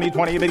to get 20,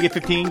 20, bit to get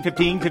 15,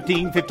 15,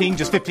 15, 15,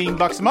 just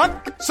 $15 a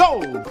month?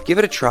 Sold! Give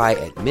it a try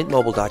at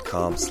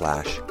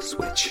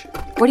mintmobile.com/switch.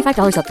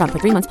 $45 up front for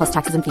 3 months plus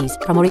taxes and fees.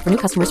 Promo rate for new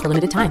customers for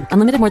limited time.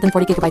 Unlimited more than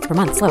 40 gigabytes per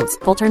month. Slows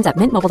full terms at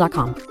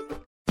mintmobile.com.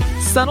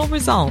 Subtle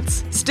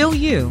results, still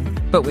you,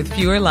 but with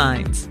fewer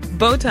lines.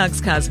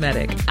 Botox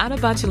Cosmetic,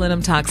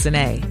 onabotulinum toxin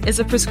A, is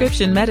a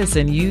prescription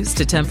medicine used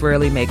to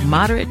temporarily make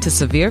moderate to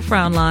severe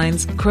frown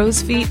lines,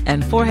 crow's feet,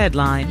 and forehead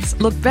lines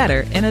look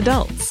better in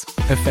adults.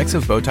 Effects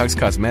of Botox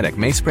Cosmetic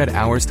may spread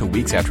hours to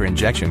weeks after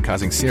injection,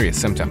 causing serious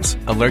symptoms.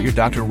 Alert your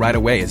doctor right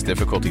away as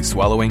difficulty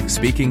swallowing,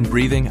 speaking,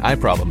 breathing, eye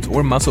problems,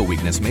 or muscle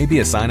weakness may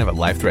be a sign of a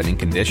life-threatening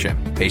condition.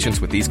 Patients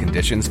with these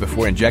conditions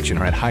before injection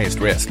are at highest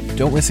risk.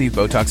 Don't receive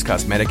Botox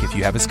Cosmetic if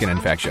you have a skin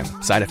infection.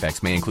 Side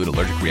effects may include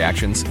allergic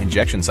reactions,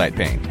 injection site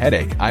pain,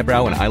 headache,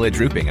 eyebrow and eyelid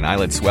drooping, and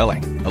eyelid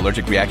swelling.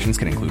 Allergic reactions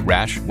can include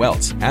rash,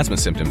 welts, asthma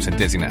symptoms, and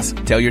dizziness.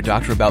 Tell your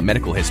doctor about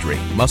medical history,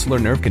 muscle or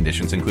nerve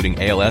conditions including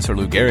ALS or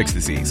Lou Gehrig's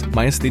disease,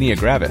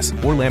 myasthenia gravis,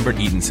 or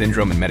Lambert-Eaton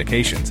syndrome, and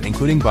medications,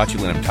 including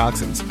botulinum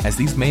toxins, as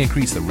these may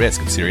increase the risk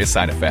of serious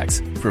side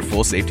effects. For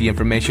full safety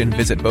information,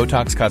 visit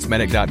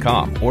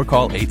BotoxCosmetic.com or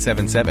call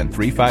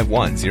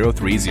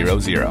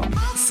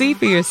 877-351-0300. See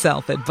for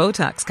yourself at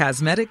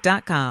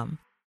BotoxCosmetic.com.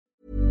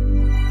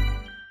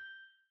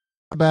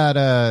 About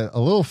a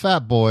little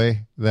fat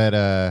boy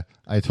that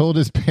I told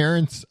his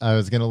parents I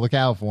was going to look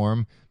out for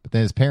him, but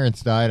then his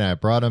parents died, and I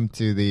brought him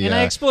to the And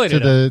I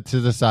exploited him. to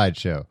the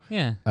sideshow.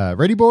 Yeah.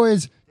 Ready,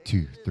 boys?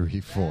 2,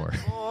 3, 4.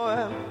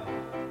 Boy,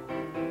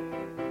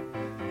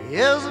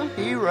 isn't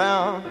he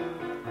round?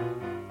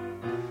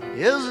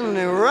 Isn't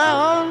he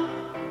round?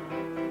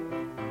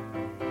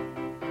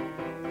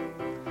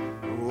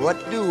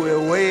 What do we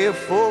weigh,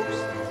 folks?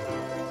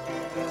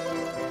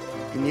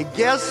 Can you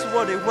guess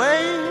what he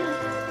weighs?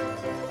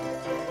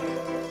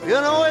 You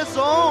know it's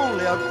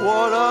only a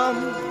quarter.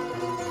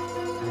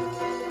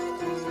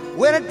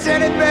 When a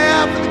teddy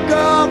bear for the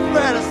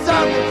girlfriend, a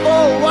son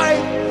for a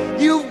wife,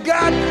 you've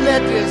got to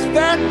let this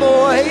fat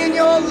boy in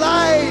your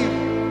life.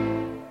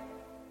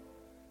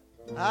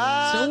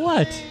 So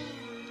what?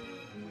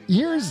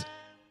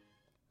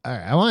 All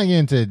right, I want to get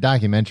into the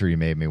documentary you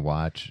made me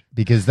watch,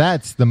 because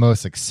that's the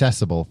most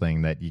accessible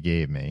thing that you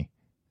gave me,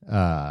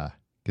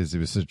 because it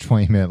was a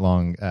 20-minute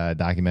long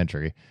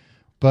documentary.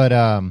 But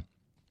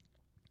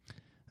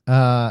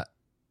my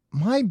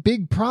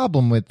big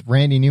problem with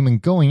Randy Newman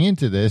going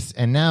into this,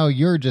 and now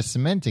you're just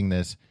cementing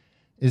this,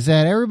 is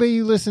that everybody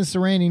who listens to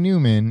Randy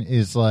Newman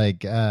is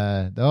like,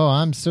 oh,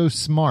 I'm so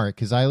smart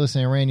because I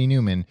listen to Randy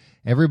Newman.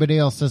 Everybody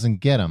else doesn't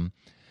get him.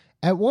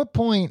 At what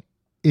point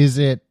is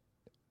it,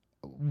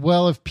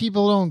 well, if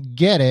people don't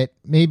get it,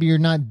 maybe you're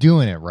not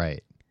doing it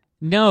right?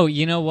 No,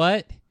 you know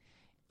what?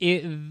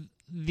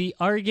 The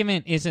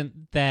argument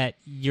isn't that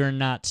you're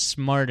not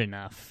smart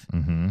enough.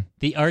 Mm-hmm.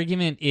 The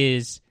argument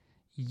is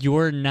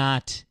you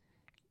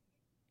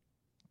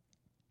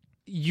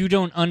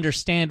don't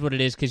understand what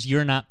it is because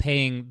you're not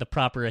paying the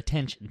proper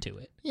attention to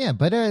it. Yeah,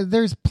 but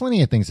there's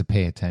plenty of things to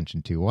pay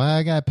attention to. Why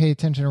I gotta pay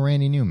attention to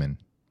Randy Newman?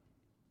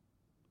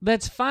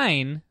 That's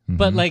fine,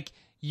 but like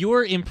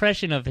your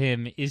impression of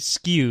him is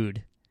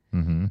skewed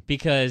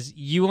because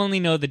you only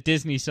know the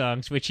Disney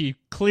songs, which he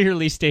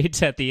clearly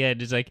states at the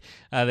end is like,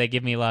 they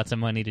give me lots of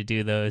money to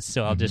do those,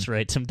 so I'll just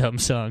write some dumb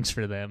songs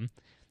for them.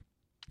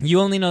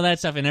 You only know that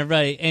stuff, and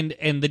everybody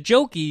and the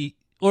jokey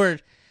or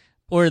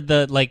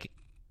the like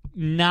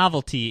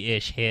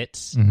novelty-ish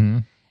hits,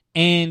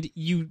 and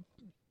you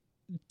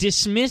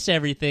dismiss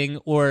everything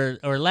or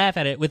laugh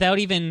at it without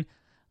even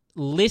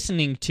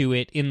listening to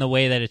it in the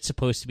way that it's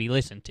supposed to be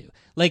listened to.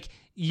 Like,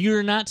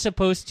 you're not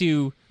supposed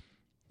to,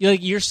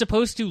 like, you're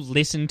supposed to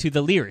listen to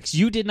the lyrics.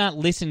 You did not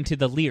listen to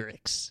the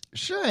lyrics.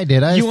 Sure I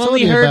did. You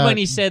only heard when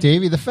he said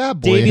Davey the Fat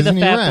Boy. Davey the Isn't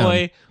he Fat around?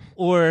 Boy,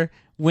 or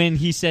when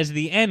he says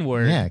the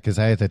N-word. Yeah, because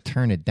I had to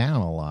turn it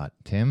down a lot,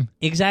 Tim.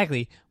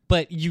 Exactly.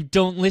 But you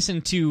don't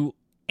listen to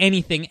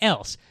anything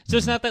else. So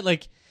it's not that,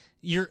 like,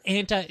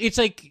 it's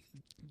like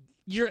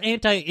your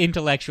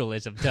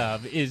anti-intellectualism,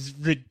 Tom, is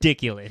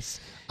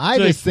ridiculous. I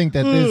just think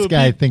that this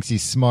guy thinks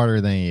he's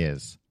smarter than he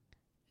is.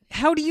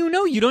 How do you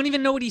know? You don't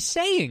even know what he's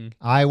saying.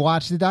 I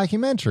watched the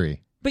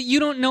documentary. But you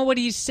don't know what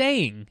he's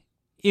saying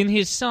in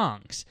his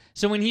songs.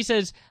 So when he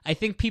says, I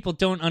think people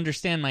don't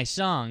understand my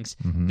songs,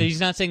 that he's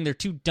not saying they're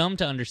too dumb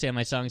to understand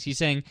my songs. He's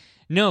saying,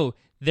 no,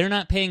 they're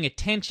not paying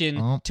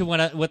attention to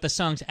what the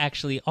songs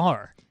actually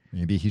are.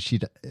 Maybe he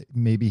should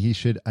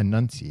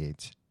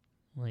enunciate.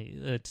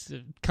 Wait, that's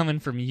coming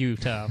from you,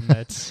 Tom.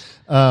 That's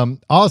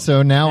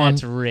also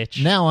that's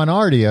rich. Now on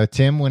audio,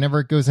 Tim, whenever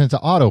it goes into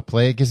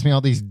autoplay, it gives me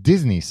all these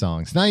Disney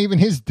songs. Not even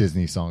his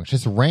Disney songs,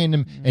 just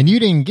random. And you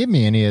didn't give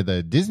me any of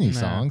the Disney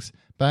songs,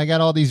 but I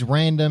got all these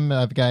random.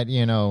 I've got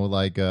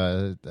like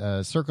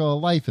Circle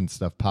of Life and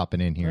stuff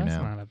popping in here now.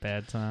 That's not a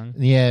bad song.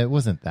 Yeah, it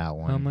wasn't that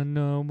one.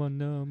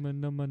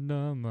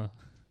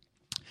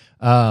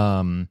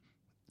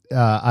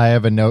 I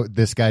have a note.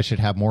 This guy should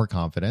have more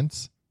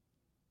confidence.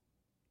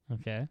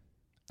 Okay.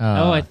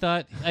 I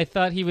thought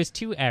he was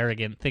too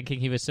arrogant, thinking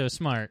he was so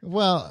smart.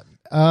 Well,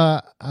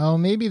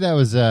 maybe that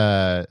was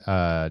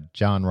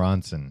John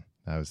Ronson.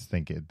 I was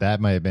thinking that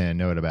might have been a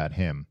note about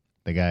him,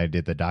 the guy who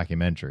did the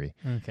documentary.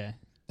 Okay.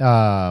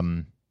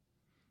 Gary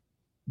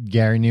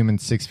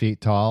Newman's 6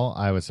 feet tall.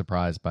 I was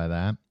surprised by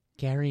that.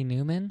 Gary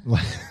Newman?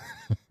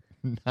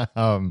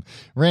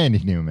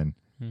 Randy Newman.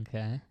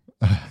 Okay.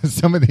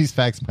 Some of these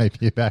facts might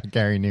be about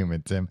Gary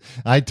Newman, Tim.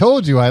 I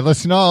told you I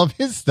listened to all of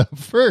his stuff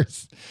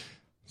first.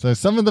 So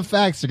some of the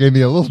facts are going to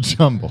be a little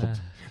jumbled.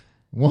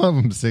 One of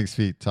them 6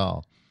 feet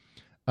tall.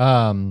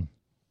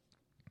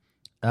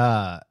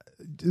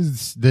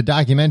 The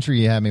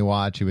documentary you had me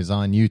watch, it was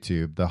on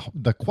YouTube.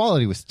 The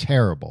quality was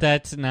terrible.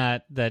 That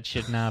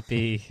should not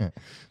be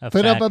a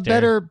put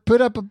factor.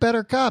 up a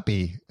better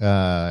copy,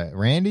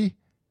 Randy.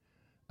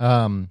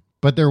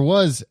 But there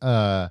was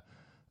it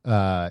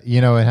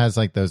has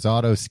like those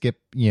auto skip,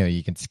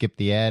 you can skip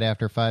the ad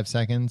after 5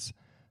 seconds.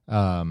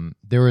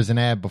 There was an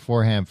ad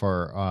beforehand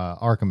for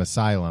Arkham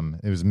Asylum.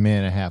 It was a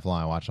minute and a half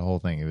long. I watched the whole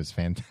thing. It was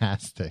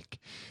fantastic.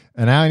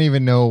 And I don't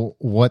even know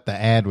what the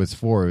ad was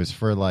for. It was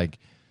for like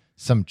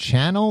some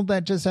channel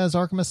that just has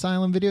Arkham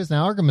Asylum videos.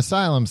 Now, Arkham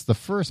Asylum's the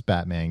first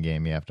Batman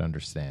game, you have to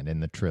understand,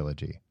 in the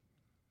trilogy.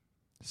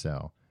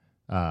 So,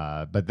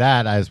 but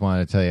that, I just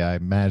wanted to tell you, I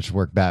managed to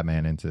work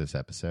Batman into this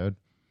episode.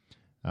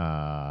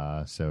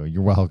 So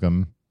you're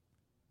welcome,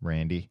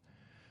 Randy.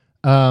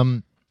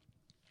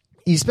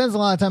 He spends a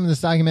lot of time in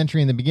this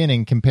documentary in the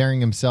beginning comparing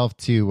himself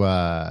to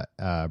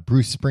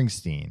Bruce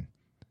Springsteen.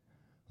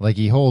 Like,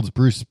 he holds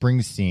Bruce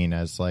Springsteen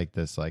as like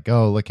this, like,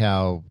 oh, look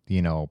how,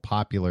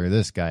 popular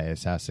this guy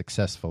is, how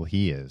successful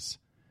he is.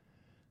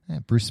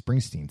 Bruce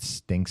Springsteen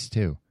stinks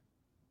too.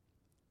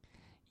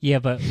 Yeah,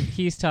 but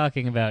he's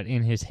talking about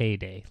in his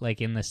heyday, like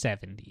in the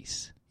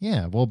 70s.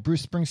 Yeah, well,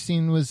 Bruce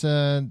Springsteen was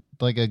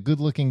like a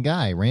good-looking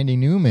guy. Randy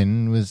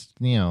Newman was,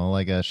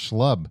 like a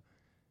schlub.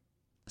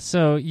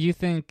 So you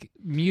think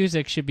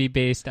music should be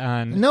based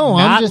on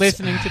I'm just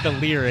listening to the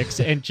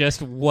lyrics and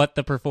just what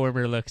the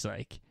performer looks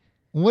like?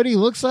 What he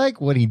looks like,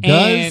 what he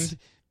does. And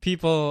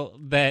people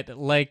that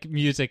like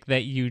music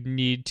that you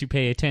need to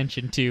pay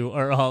attention to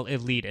are all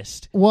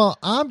elitist. Well,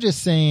 I'm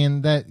just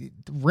saying that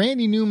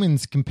Randy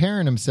Newman's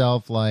comparing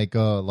himself like,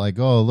 oh,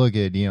 look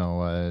at,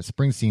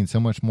 Springsteen so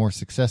much more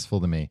successful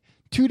than me.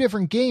 2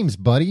 different games,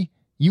 buddy.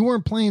 You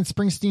weren't playing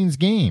Springsteen's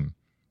game.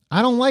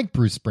 I don't like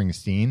Bruce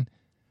Springsteen,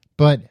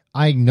 but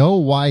I know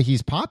why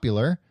he's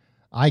popular.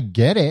 I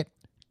get it.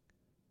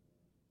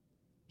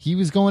 He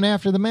was going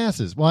after the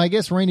masses. Well, I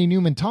guess Randy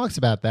Newman talks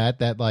about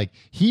that like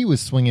he was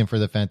swinging for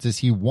the fences.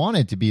 He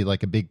wanted to be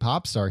like a big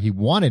pop star. He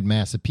wanted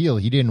mass appeal.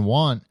 He didn't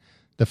want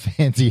the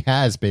fans he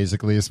has,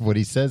 basically, is what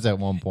he says at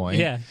one point.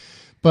 Yeah.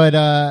 But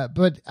I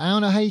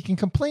don't know how you can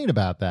complain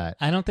about that.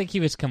 I don't think he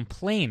was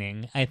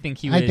complaining. I think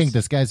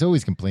this guy's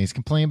always complaining. He's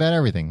complaining about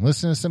everything.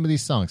 Listen to some of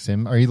these songs,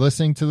 Tim. Are you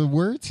listening to the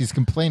words? He's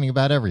complaining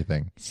about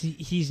everything.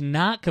 He's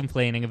not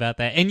complaining about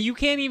that. And you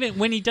can't even,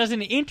 when he does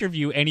an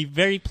interview and he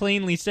very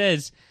plainly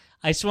says,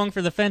 I swung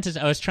for the fences.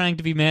 I was trying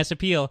to be mass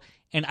appeal,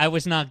 and I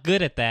was not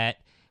good at that.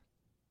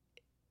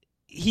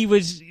 He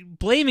was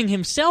blaming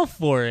himself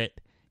for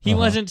it. He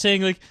wasn't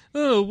saying, like,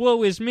 oh,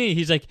 woe is me.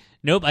 He's like,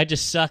 nope, I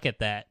just suck at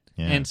that.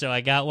 Yeah. And so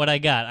I got what I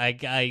got.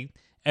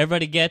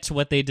 Everybody gets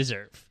what they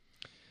deserve.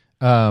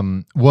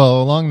 Well,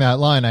 along that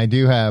line, I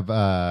do have,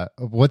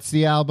 what's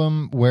the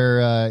album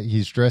where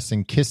he's dressed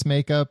in Kiss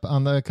makeup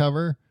on the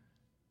cover?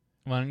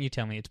 Why don't you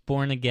tell me? It's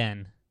Born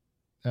Again.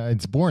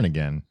 It's Born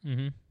Again.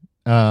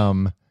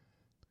 Mm-hmm.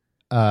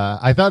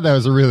 I thought that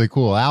was a really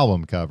cool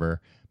album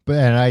cover,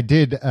 and I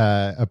did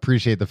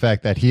appreciate the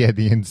fact that he had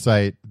the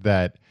insight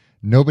that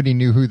nobody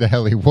knew who the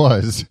hell he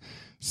was,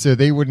 so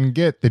they wouldn't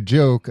get the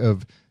joke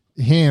of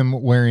him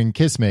wearing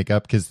Kiss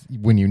makeup, because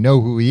when you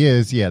know who he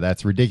is, yeah,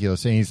 that's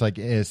ridiculous. And he's like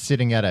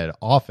sitting at an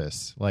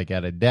office, like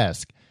at a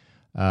desk.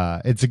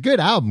 It's a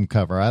good album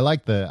cover. I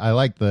like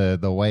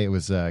the way it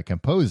was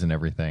composed and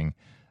everything.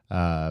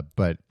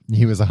 But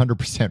he was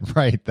 100%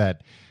 right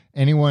that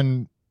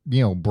anyone,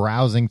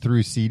 browsing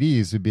through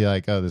CDs would be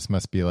like, oh, this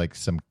must be like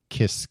some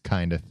Kiss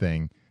kind of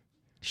thing.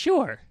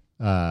 Sure.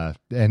 And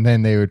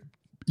then they would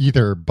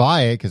either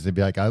buy it because they'd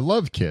be like, I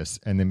love Kiss,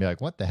 and then be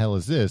like, what the hell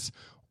is this?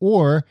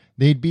 Or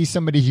they'd be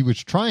somebody he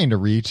was trying to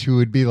reach who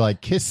would be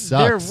like, Kiss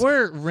sucks. There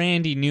were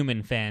Randy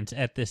Newman fans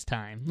at this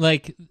time.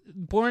 Like,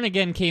 Born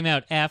Again came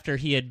out after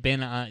he had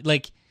been on,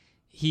 like,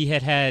 he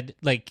had,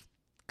 like,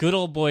 Good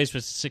Old Boys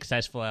was a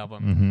successful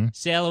album. Mm-hmm.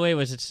 Sail Away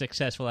was a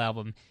successful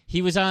album.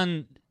 He was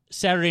on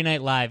Saturday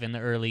Night Live in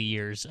the early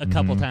years a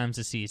couple times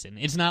a season.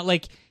 It's not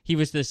like he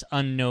was this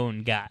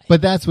unknown guy.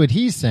 But that's what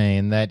he's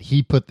saying, that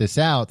he put this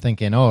out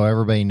thinking, oh,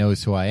 everybody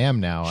knows who I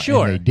am now.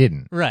 Sure. And they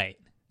didn't. Right.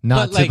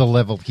 Not to the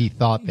level he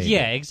thought they did.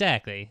 Yeah,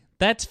 exactly.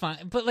 That's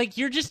fine. But, like,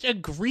 you're just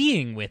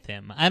agreeing with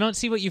him. I don't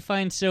see what you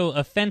find so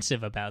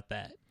offensive about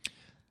that.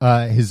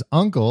 His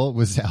uncle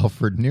was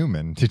Alfred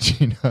Newman. Did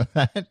you know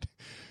that?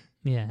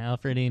 Yeah,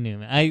 Alfred E.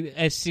 Newman.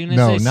 As soon as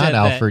no, they said not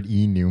Alfred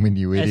E. Newman,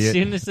 you idiot. As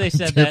soon as they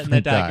said that in the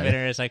Different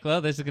documentary, I was like,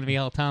 well, this is going to be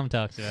all Tom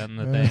talks about in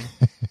the thing.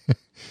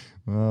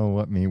 Well,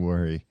 let me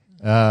worry.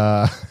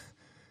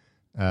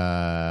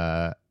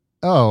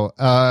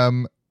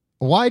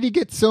 Why'd he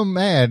get so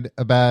mad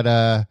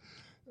about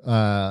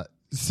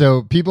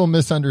so people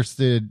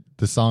misunderstood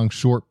the song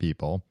Short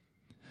People,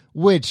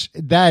 which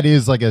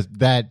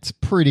that's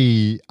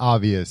pretty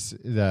obvious.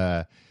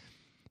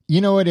 You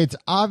know what? It's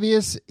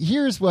obvious.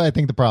 Here's what I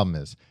think the problem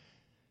is.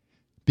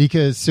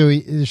 Because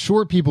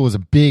Short People was a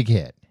big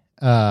hit.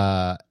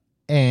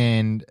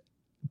 And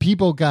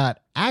people got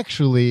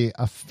actually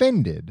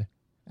offended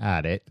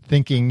at it,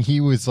 thinking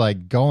he was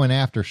like going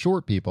after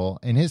short people.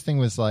 And his thing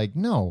was like,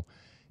 no,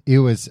 it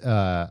was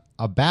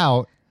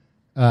about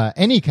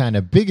any kind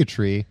of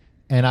bigotry,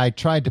 and I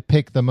tried to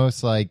pick the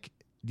most like,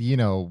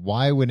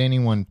 why would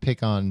anyone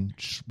pick on?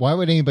 Why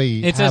would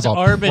anybody? It's have as a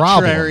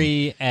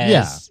arbitrary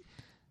problem?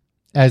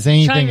 as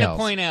anything trying else.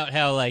 to point out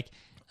how like.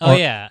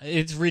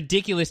 It's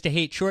ridiculous to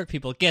hate short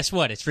people. Guess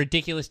what? It's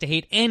ridiculous to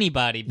hate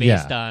anybody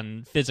based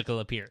on physical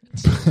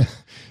appearance.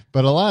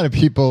 But a lot of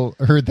people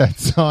heard that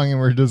song and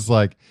were just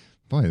like,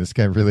 boy, this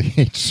guy really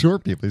hates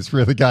short people. He's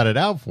really got it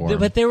out for him.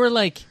 But there were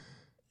like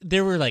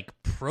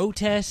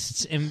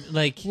protests and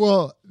like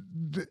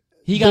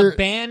he got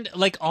banned.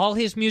 Like all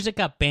his music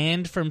got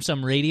banned from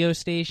some radio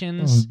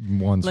stations.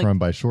 One's run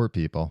by short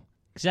people.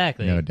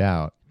 Exactly. No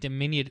doubt.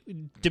 Diminutive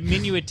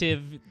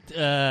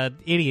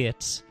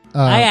idiots.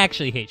 I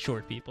actually hate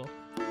short people.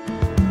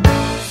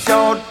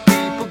 Short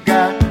people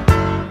got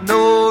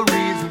no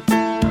reason.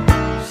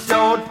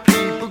 Short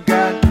people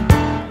got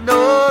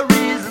no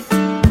reason.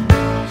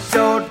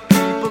 Short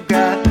people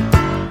got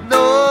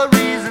no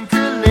reason to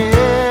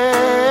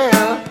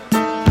live.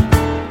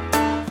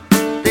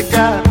 They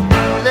got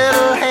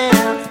little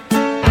hands,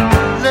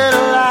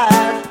 little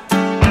eyes.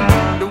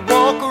 They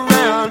walk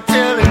around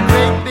telling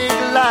great big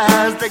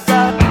lies. They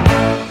got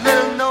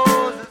little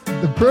noses.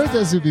 The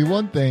protest would be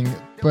one thing.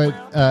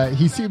 But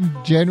he seemed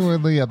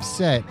genuinely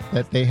upset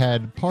that they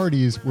had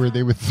parties where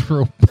they would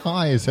throw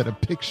pies at a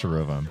picture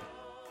of him.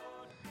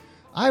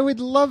 I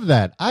would love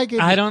that. I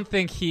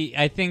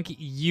think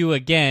you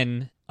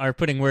again are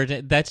putting words.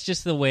 That's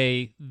just the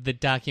way the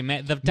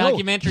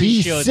documentary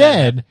he showed.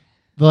 Said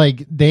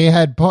like they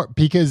had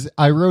because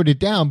I wrote it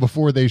down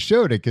before they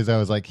showed it because I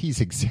was like, he's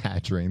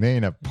exaggerating. They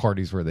didn't have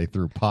parties where they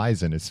threw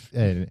pies in his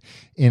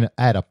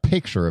at a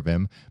picture of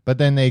him. But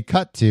then they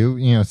cut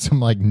to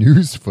some like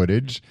news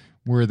footage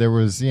where there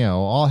was,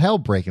 all hell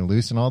breaking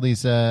loose and all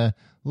these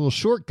little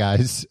short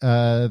guys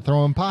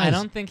throwing pies. I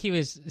don't think he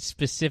was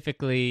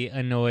specifically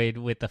annoyed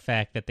with the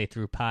fact that they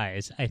threw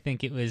pies. I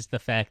think it was the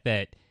fact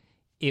that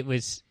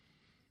this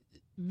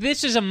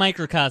is a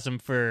microcosm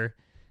for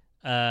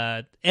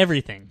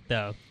everything,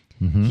 though.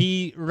 Mm-hmm.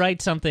 He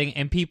writes something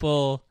and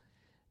people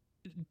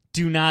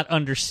do not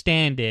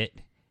understand it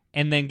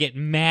and then get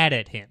mad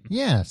at him.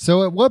 Yeah,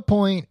 so at what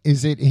point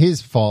is it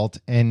his fault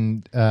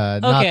and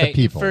not the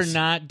people's? For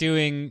not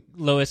doing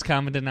lowest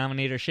common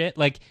denominator shit?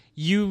 Like,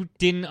 you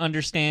didn't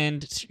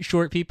understand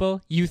short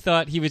people? You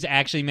thought he was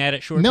actually mad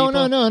at short people?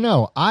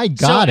 No. I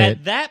got it. So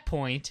at that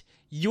point,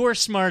 you're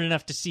smart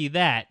enough to see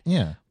that.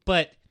 Yeah.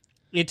 But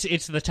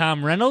it's the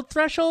Tom Reynolds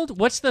threshold?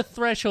 What's the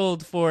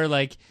threshold for,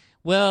 like,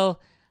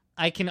 well,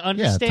 I can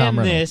understand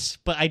this,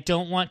 but I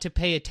don't want to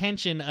pay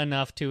attention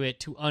enough to it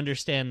to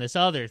understand this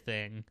other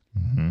thing.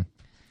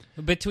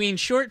 Mm-hmm. Between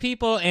short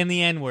people and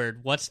the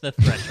N-word, what's the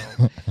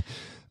threshold?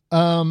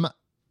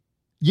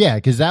 Yeah,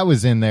 because that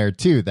was in there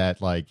too. That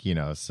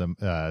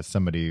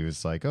somebody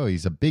was like, "Oh,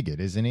 he's a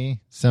bigot, isn't he?"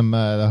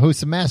 The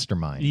host of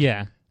Mastermind.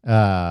 Yeah.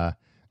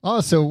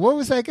 Also, what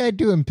was that guy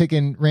doing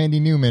picking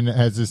Randy Newman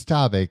as his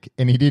topic,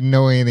 and he didn't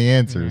know any of the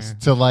answers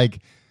to like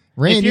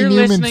Randy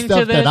Newman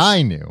stuff that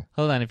I knew.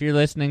 Hold on, if you're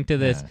listening to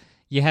this,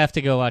 you have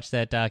to go watch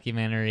that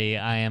documentary.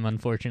 I Am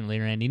Unfortunately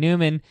Randy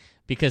Newman,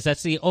 because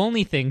that's the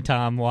only thing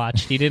Tom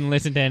watched. He didn't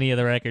listen to any of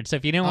the records. So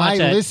if you didn't watch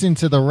that, I listened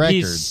to the records.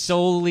 He's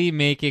solely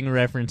making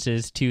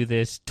references to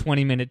this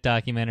 20-minute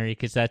documentary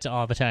because that's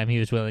all the time he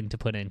was willing to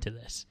put into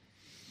this.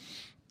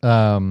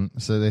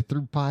 So they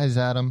threw pies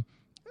at him.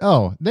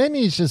 Oh, then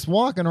he's just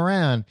walking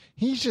around.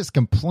 He's just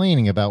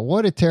complaining about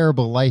what a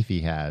terrible life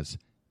he has.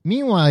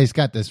 Meanwhile, he's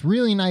got this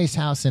really nice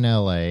house in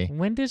L.A.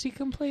 When does he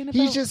complain about?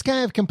 He's just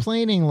kind of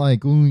complaining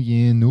like, oh,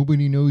 yeah,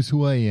 nobody knows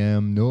who I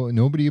am.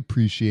 Nobody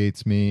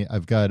appreciates me.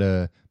 I've got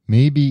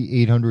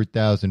maybe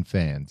 800,000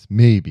 fans.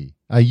 Maybe.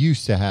 I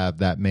used to have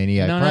that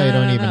many. I probably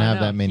don't even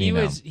have that many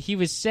now. He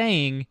was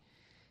saying,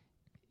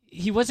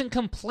 he wasn't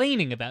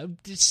complaining about,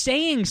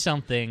 saying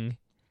something.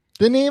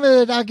 The name of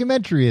the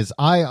documentary is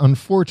I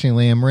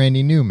Unfortunately Am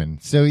Randy Newman.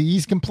 So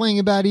he's complaining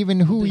about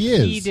even who he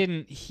is. He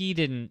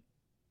didn't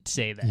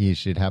say that. He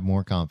should have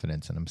more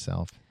confidence in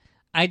himself.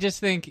 I just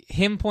think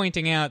him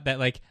pointing out that,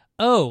 like,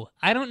 oh,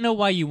 I don't know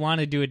why you want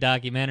to do a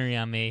documentary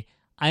on me.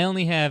 I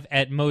only have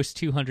at most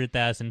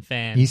 200,000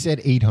 fans. He said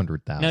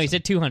 800,000. No, he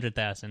said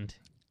 200,000.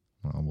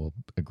 Well, we'll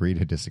agree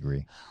to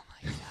disagree.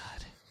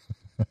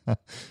 Oh, my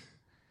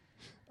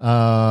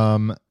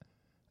God.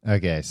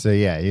 Okay, so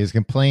yeah, he was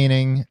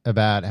complaining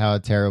about how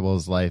terrible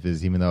his life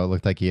is, even though it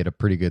looked like he had a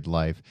pretty good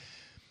life.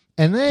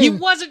 And then he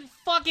wasn't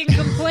fucking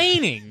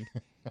complaining.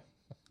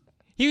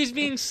 He was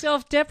being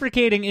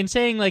self-deprecating and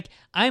saying, like,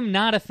 I'm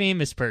not a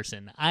famous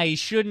person. I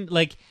shouldn't,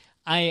 like,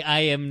 I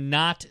am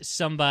not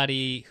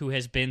somebody who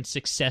has been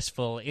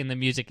successful in the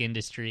music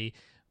industry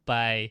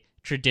by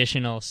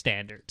traditional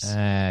standards.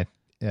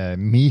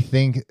 Me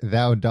think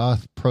thou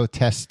doth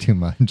protest too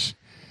much.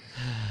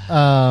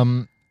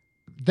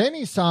 Then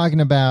he's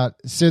talking about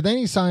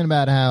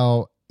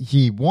how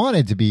he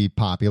wanted to be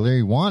popular.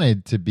 He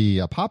wanted to be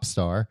a pop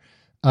star.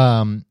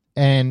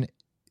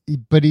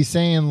 But he's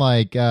saying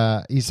like,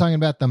 he's talking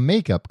about the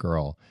makeup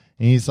girl.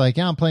 And he's like,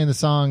 yeah, I'm playing the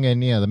song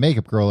and, the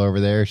makeup girl over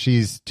there,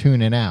 she's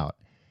tuning out.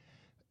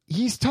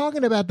 he's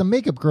talking about the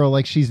makeup girl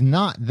like she's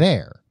not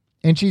there,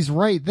 and she's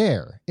right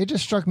there. It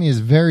just struck me as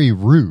very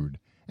rude.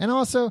 And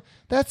also,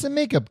 that's a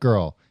makeup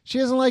girl. She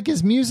doesn't like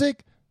his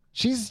music.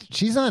 She's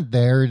not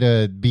there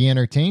to be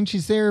entertained.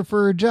 She's there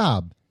for her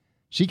job.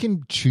 She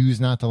can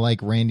choose not to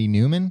like Randy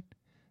Newman,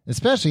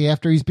 especially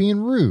after he's being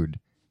rude.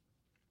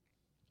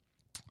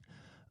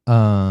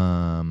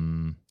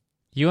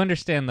 You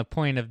understand the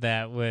point of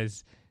that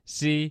was,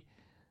 see,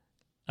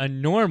 a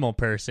normal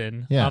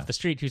person off the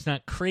street who's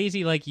not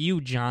crazy like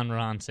you, John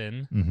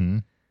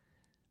Ronson,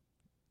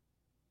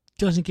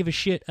 doesn't give a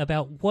shit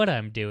about what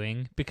I'm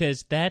doing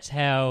because that's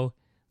how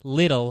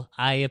little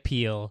I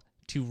appeal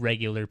to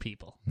regular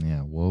people.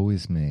 Yeah, woe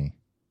is me.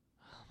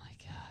 Oh my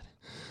God,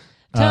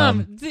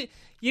 Tom.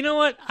 You know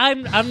what?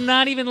 I'm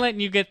not even letting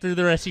you get through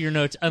the rest of your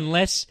notes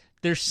unless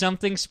there's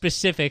something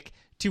specific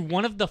to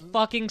one of the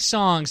fucking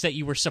songs that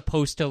you were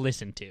supposed to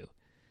listen to.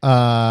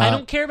 I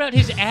don't care about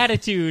his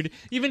attitude.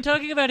 You've been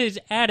talking about his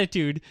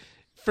attitude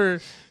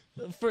for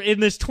in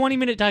this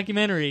 20-minute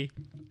documentary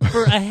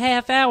for a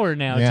half hour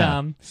now,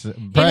 Tom.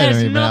 It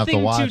has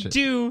nothing to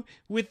do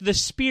with the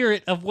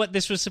spirit of what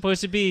this was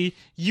supposed to be.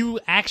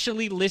 You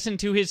actually listen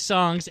to his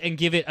songs and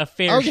give it a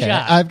fair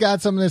shot. I've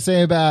got something to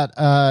say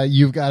about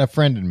You've Got a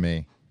Friend in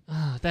Me.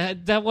 Oh,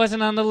 that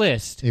wasn't on the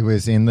list. It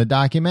was in the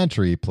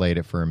documentary. He played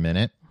it for a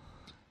minute.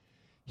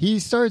 He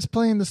starts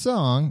playing the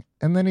song,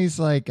 and then he's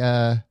like,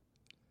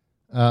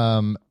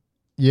 I'm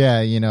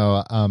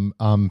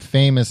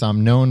famous.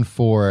 I'm known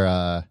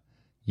for,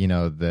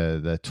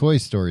 the Toy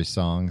Story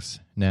songs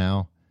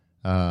now.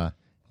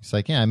 He's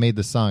like, I made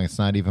the song. It's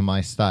not even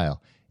my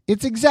style.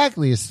 It's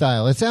exactly his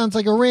style. It sounds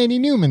like a Randy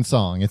Newman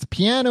song. It's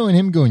piano and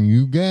him going,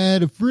 you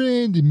got a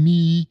friend in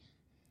me.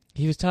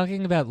 He was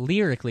talking about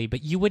lyrically,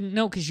 but you wouldn't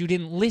know because you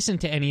didn't listen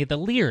to any of the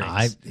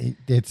lyrics.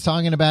 It's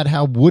talking about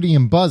how Woody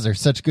and Buzz are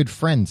such good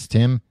friends,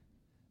 Tim.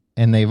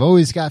 And they've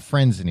always got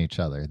friends in each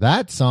other.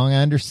 That song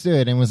I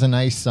understood and was a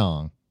nice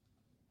song.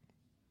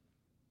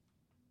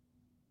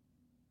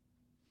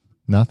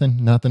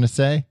 Nothing to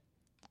say?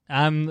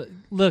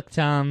 Look,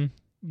 Tom,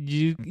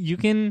 you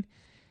can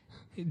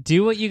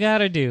do what you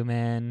gotta do,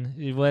 man.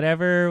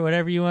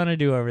 Whatever you want to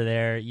do over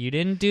there. You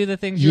didn't do the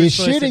things you were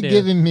supposed to do. You should have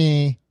given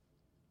me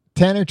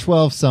 10 or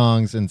 12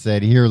 songs and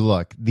said, here,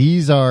 look,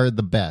 these are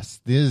the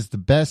best. This is the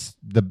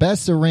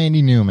best of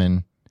Randy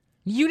Newman.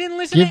 You didn't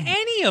listen to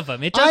any of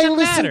them. It doesn't matter. I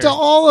listened to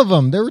all of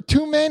them. There were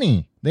too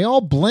many. They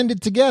all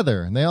blended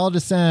together. They all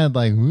just sounded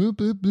like whoop,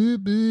 boop, boop,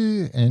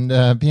 boop,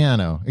 and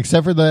piano,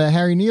 except for the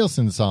Harry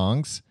Nilsson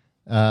songs,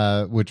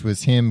 which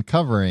was him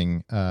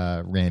covering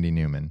Randy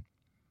Newman.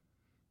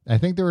 I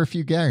think there were a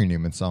few Gary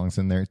Newman songs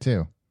in there,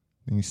 too.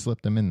 And he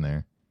slipped them in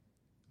there.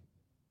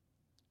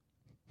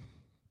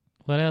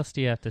 What else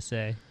do you have to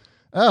say?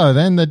 Oh,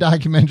 then the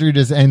documentary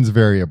just ends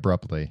very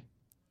abruptly.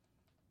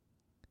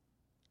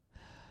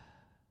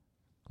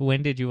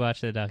 When did you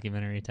watch the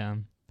documentary,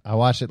 Tom? I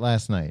watched it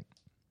last night.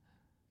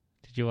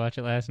 Did you watch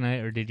it last night,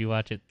 or did you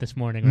watch it this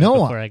morning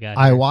before I got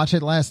here? I watched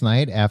it last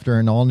night after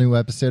an all-new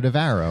episode of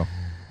Arrow.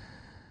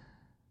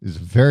 It was a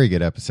very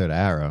good episode of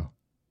Arrow,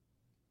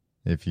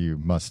 if you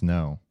must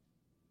know.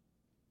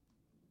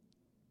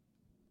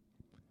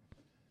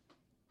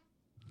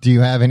 Do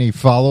you have any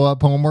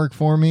follow-up homework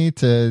for me?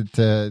 Do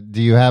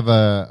you have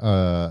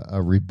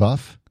a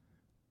rebuff?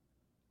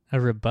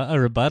 A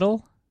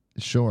rebuttal?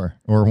 Sure,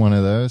 or one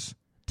of those.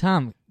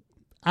 Tom,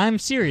 I'm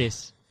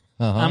serious.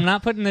 I'm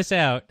not putting this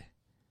out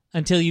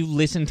until you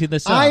listen to the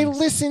songs. I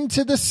listen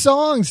to the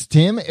songs,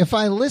 Tim. If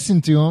I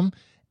listen to them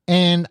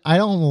and I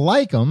don't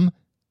like them,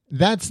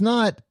 that's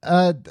not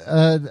what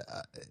do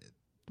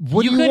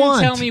you couldn't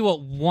want? Tell me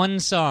what one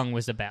song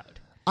was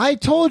about. I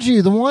told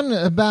you the one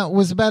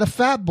was about a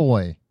fat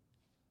boy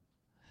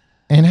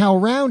and how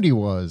round he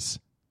was.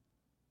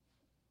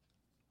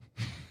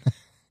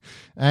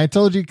 I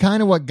told you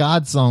kind of what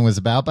God's song was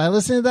about, but I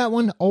listened to that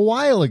one a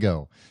while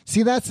ago.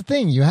 See, that's the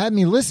thing. You had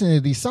me listening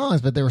to these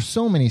songs, but there were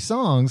so many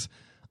songs,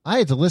 I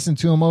had to listen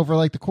to them over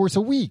like the course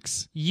of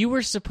weeks. You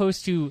were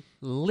supposed to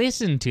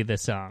listen to the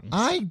songs.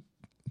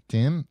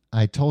 Tim,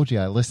 I told you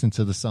I listened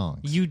to the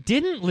songs. You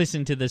didn't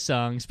listen to the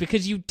songs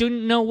because you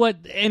didn't know what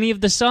any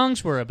of the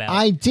songs were about.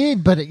 I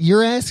did, but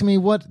you're asking me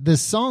what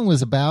this song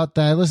was about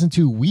that I listened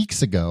to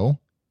weeks ago.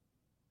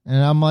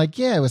 And I'm like,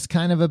 yeah, it was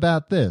kind of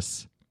about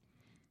this.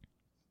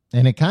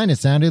 And it kind of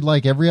sounded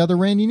like every other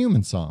Randy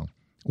Newman song.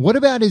 What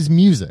about his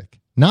music?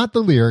 Not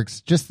the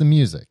lyrics, just the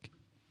music.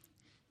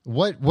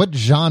 What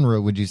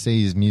genre would you say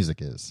his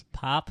music is?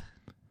 Pop.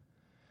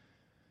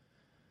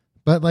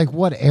 But like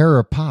what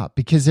era pop?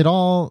 Because it's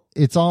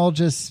all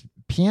just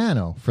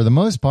piano for the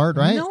most part,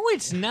 right? No,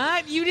 it's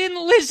not. You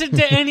didn't listen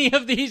to any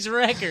of these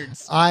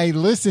records. I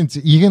listened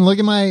to. You can look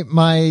at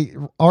my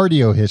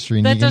audio history.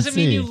 And that you can doesn't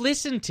mean see. you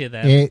listen to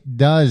them. It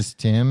does,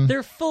 Tim.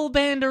 They're full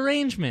band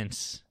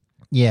arrangements.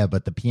 Yeah,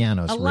 but the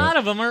piano's a lot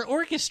of them are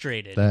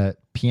orchestrated. The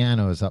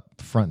piano is up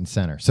front and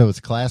center. So it's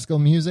classical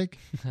music?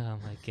 Oh,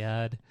 my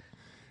God.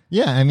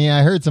 Yeah, I mean,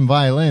 I heard some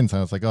violins. I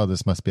was like, oh,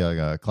 this must be like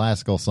a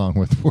classical song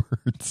with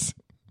words.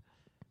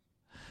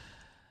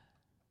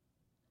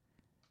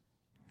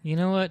 You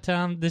know what,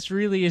 Tom? This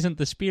really isn't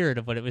the spirit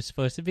of what it was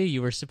supposed to be.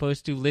 You were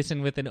supposed to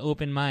listen with an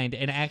open mind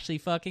and actually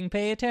fucking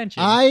pay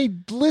attention. I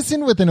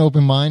listened with an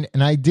open mind,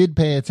 and I did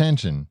pay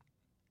attention.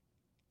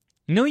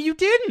 No, you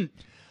didn't.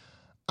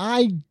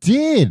 I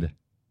did.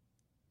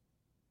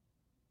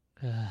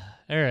 All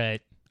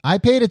right. I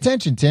paid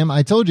attention, Tim.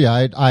 I told you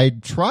I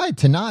tried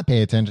to not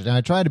pay attention.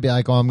 I tried to be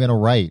like, oh, I'm going to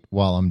write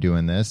while I'm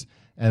doing this.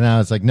 And then I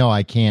was like, no,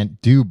 I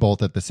can't do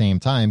both at the same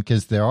time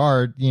because there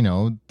are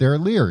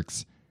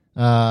lyrics.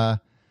 But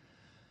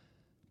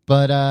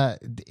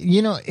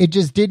it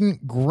just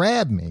didn't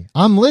grab me.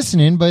 I'm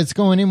listening, but it's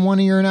going in one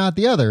ear and out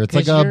the other. It's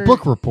like a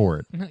book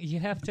report. No,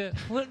 you have to.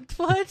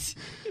 What?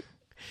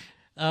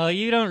 Oh,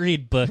 you don't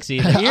read books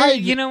either.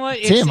 You know what?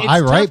 Tim, it's I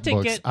write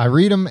tough to books. I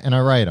read them and I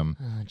write them.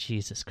 Oh,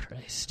 Jesus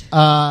Christ.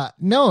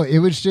 No, it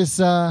was just,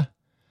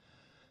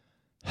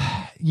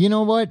 you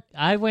know what?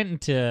 I went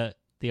into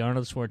the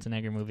Arnold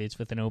Schwarzenegger movies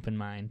with an open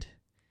mind.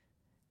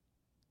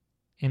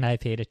 And I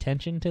paid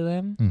attention to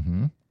them.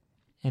 Mm-hmm.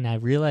 And I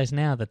realize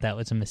now that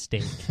was a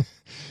mistake.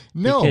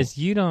 No. Because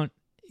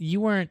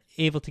you weren't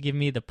able to give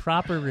me the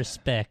proper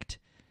respect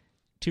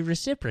to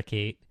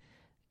reciprocate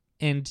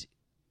and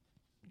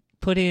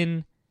put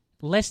in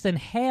less than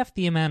half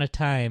the amount of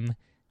time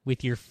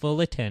with your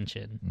full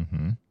attention.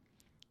 Mm-hmm.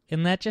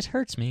 And that just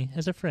hurts me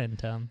as a friend,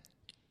 Tom.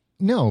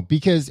 No,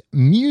 because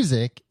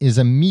music is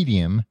a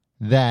medium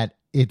that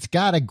it's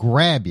got to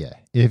grab you.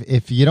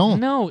 If you don't...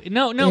 No,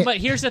 but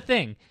here's the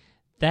thing.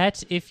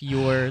 That's if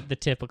you're the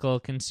typical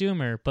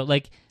consumer. But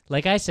like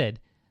I said,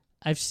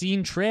 I've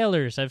seen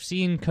trailers, I've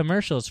seen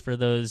commercials for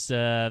those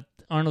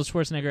Arnold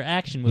Schwarzenegger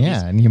action movies.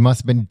 Yeah, and you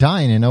must have been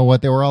dying to know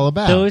what they were all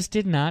about. Those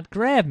did not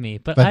grab me.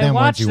 But then I once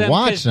watched you them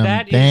watched them,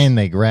 that then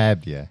they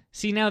grabbed you.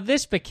 See, now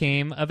this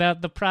became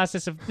about the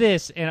process of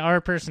this and our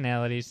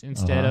personalities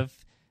instead of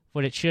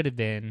what it should have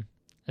been,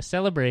 a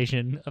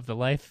celebration of the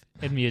life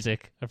and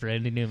music of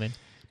Randy Newman.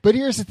 But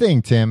here's the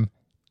thing, Tim.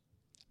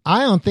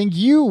 I think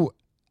you're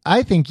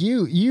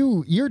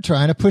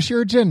trying to push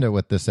your agenda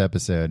with this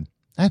episode.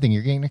 I think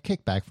you're getting a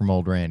kickback from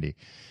old Randy.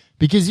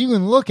 Because you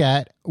can look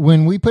at,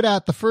 when we put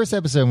out the first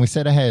episode and we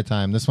said ahead of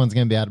time, this one's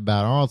going to be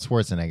about Arnold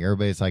Schwarzenegger.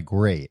 Everybody's like,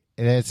 great.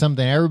 It's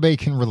something everybody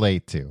can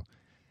relate to.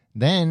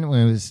 Then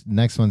when it was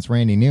next one's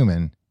Randy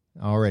Newman,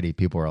 already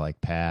people were like,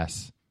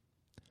 pass.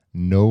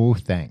 No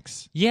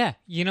thanks. Yeah.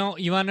 You want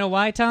to know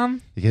why,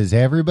 Tom? Because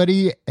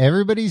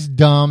everybody's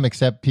dumb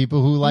except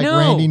people who like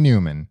Randy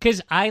Newman.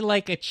 Because I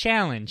like a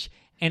challenge.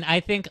 And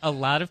I think a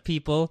lot of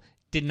people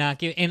did not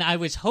give... And I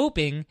was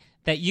hoping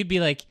that you'd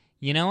be like,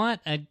 you know what?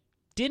 I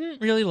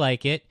didn't really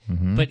like it,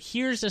 but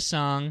here's a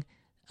song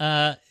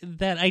that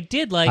I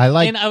did like.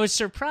 And I was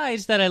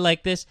surprised that I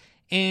liked this.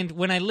 And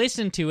when I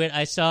listened to it,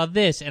 I saw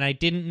this, and I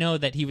didn't know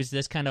that he was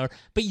this kind of...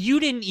 But you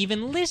didn't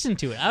even listen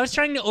to it. I was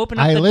trying to open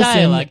up the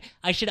dialogue.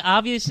 I should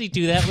obviously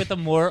do that with a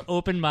more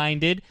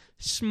open-minded,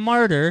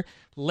 smarter,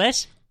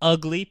 less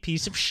ugly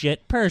piece of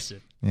shit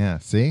person. Yeah,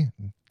 see?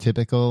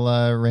 Typical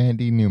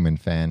Randy Newman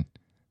fan.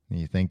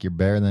 You think you're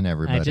better than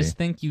everybody. I just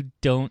think you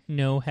don't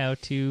know how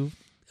to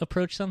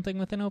approach something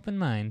with an open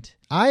mind.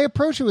 I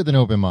approach it with an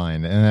open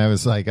mind, and I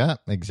was like,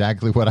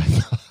 exactly what I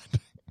thought.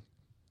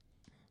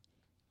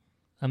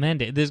 I'm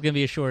ending. This is going to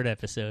be a short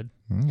episode.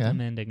 Okay. I'm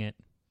ending it.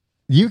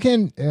 You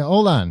can...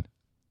 hold on.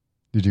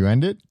 Did you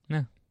end it?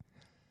 No.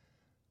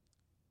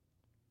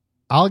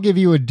 I'll give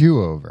you a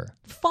do-over.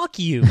 Fuck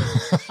you.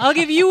 I'll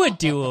give you a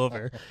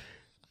do-over.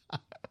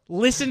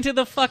 Listen to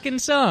the fucking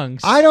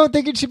songs. I don't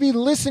think it should be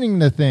listening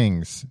to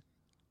things.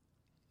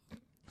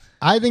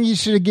 I think you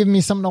should have given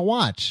me something to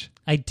watch.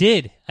 I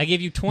did. I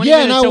gave you 20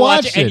 minutes to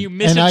watch it, and you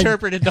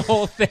misinterpreted the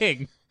whole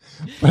thing.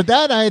 But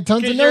that I had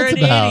tons of notes you're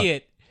an about.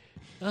 Idiot.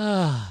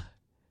 Oh,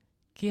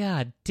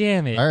 God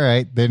damn it. All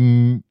right,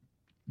 then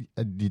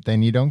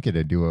you don't get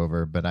a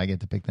do-over, but I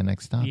get to pick the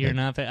next topic. You're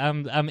not.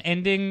 I'm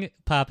ending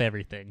Pop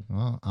Everything.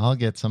 Well, I'll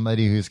get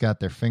somebody who's got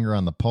their finger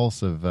on the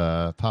pulse of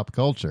pop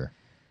culture.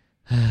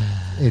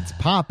 It's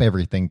Pop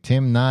Everything,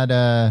 Tim, not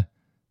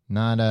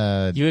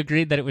You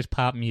agreed that it was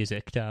pop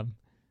music, Tom.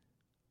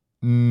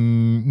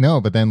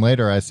 No, but then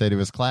later I said it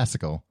was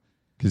classical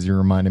because you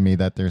reminded me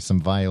that there's some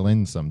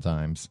violin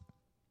sometimes.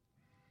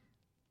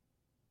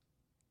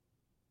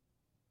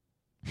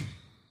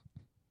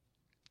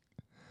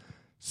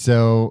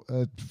 So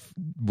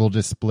we'll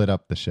just split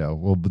up the show.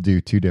 We'll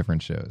do 2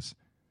 different shows.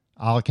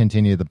 I'll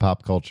continue the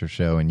pop culture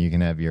show, and you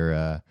can have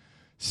your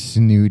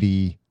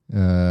snooty,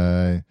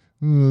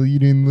 well, you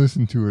didn't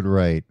listen to it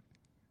right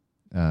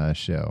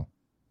show,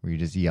 where you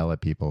just yell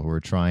at people who are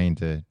trying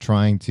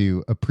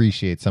to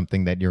appreciate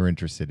something that you're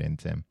interested in,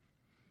 Tim.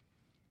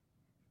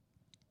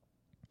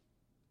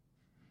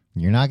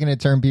 You're not going to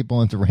turn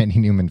people into Randy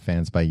Newman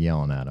fans by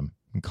yelling at them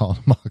and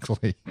calling them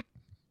ugly.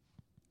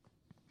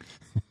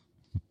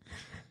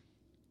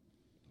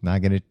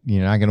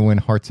 You're not gonna win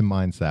hearts and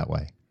minds that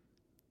way.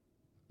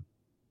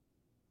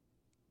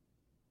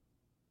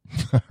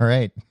 All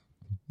right.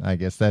 I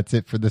guess that's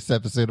it for this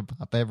episode of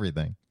Pop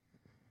Everything.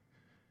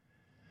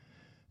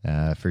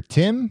 For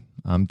Tim,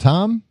 I'm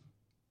Tom.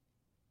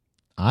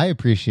 I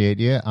appreciate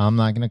you. I'm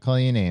not going to call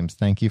you names.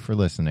 Thank you for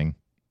listening.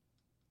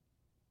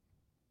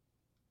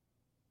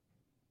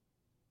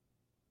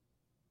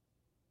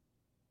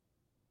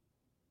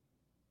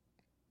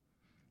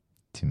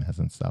 Tim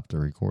hasn't stopped the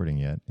recording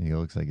yet. He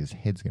looks like his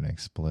head's going to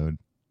explode.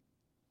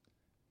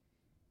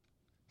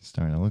 He's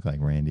starting to look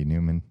like Randy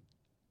Newman.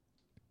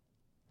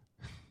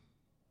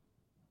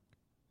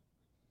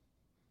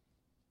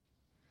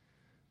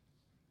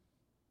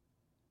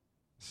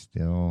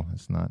 Still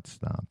has not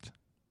stopped.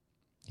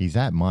 He's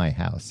at my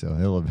house, so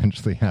he'll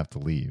eventually have to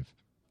leave.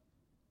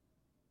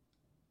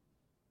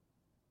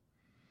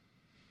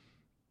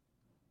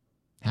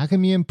 How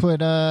come you didn't put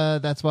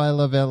That's Why I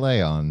Love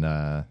LA on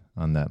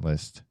that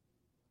list?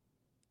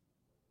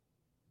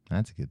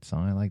 That's a good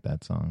song. I like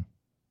that song.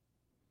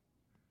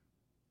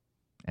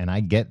 And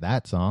I get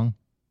that song.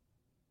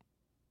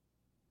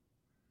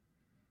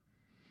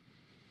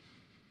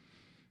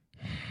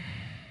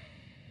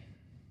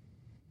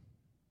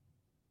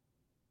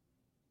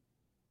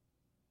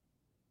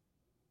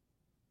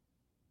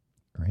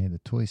 Right, the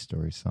Toy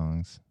Story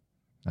songs.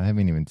 I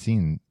haven't even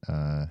seen,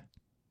 I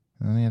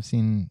don't think I've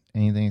seen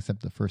anything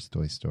except the first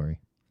Toy Story.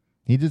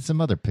 He did some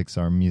other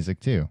Pixar music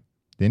too,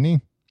 didn't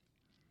he?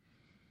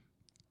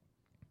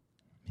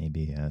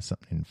 Maybe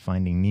something in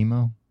Finding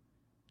Nemo.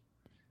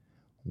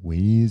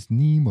 Where's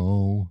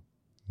Nemo?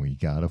 We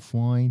gotta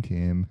find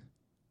him.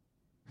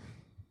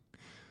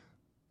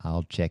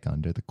 I'll check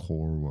under the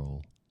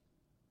coral,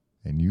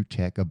 and you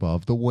check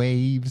above the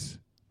waves.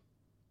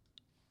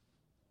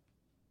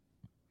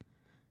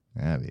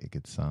 That'd be a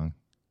good song.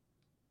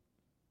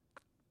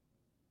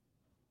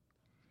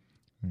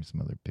 There's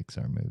some other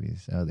Pixar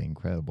movies. Oh, The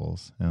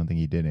Incredibles. I don't think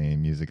he did any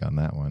music on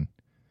that one.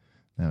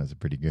 That was a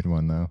pretty good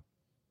one, though.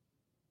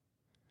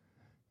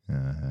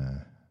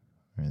 Where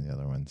are the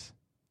other ones?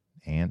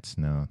 Ants?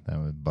 No, that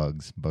was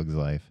Bugs. Bugs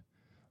Life.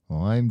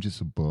 Well, I'm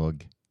just a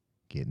bug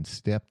getting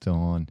stepped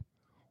on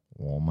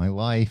all my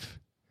life.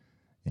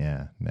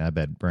 Yeah, I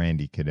bet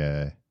Brandy could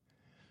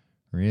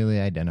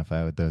really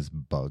identify with those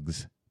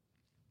bugs.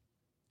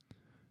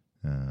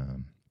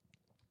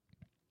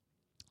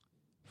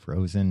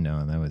 Frozen?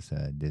 No, that was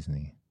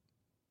Disney.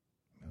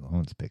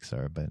 Well, it's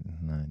Pixar, but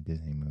not a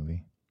Disney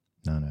movie.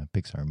 Not a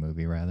Pixar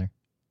movie, rather.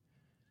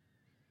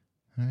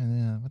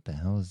 What the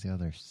hell is the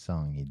other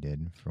song he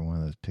did for one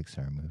of those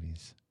Pixar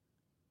movies?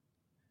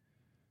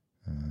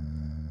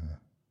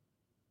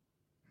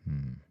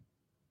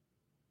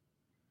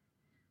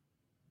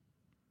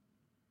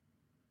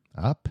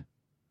 Up?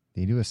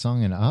 Did he do a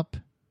song in Up?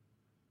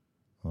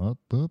 Up,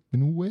 up,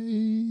 and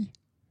away.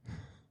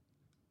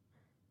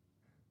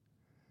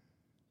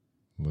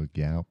 Look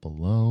out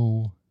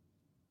below.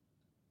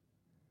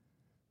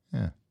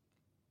 Yeah.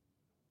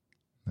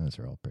 Those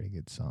are all pretty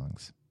good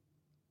songs.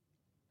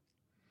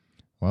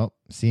 Well,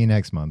 see you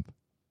next month.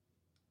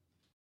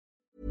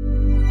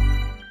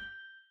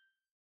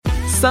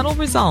 Subtle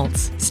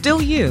results,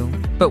 still you,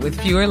 but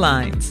with fewer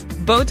lines.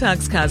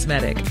 Botox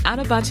Cosmetic, out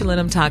of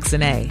botulinum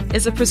toxin A,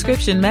 is a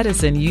prescription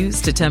medicine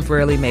used to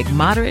temporarily make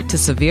moderate to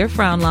severe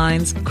frown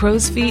lines,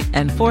 crow's feet,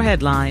 and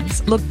forehead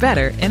lines look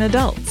better in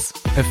adults.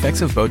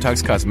 Effects of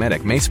Botox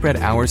Cosmetic may spread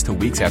hours to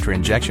weeks after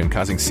injection,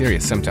 causing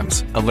serious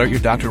symptoms. Alert your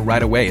doctor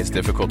right away as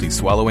difficulty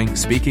swallowing,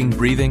 speaking,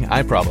 breathing,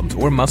 eye problems,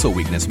 or muscle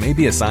weakness may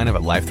be a sign of a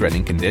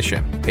life-threatening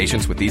condition.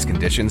 Patients with these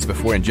conditions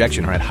before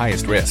injection are at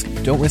highest risk.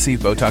 Don't receive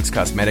Botox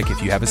Cosmetic if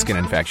you have a skin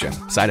infection.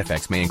 Side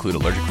effects may include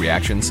allergic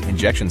reactions,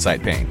 injection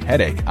site pain,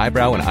 headache,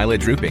 eyebrow and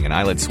eyelid drooping, and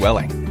eyelid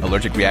swelling.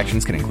 Allergic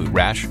reactions can include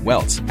rash,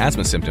 welts,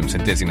 asthma symptoms,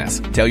 and dizziness.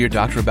 Tell your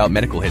doctor about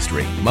medical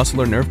history,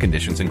 muscle or nerve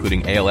conditions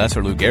including ALS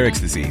or Lou Gehrig's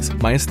disease,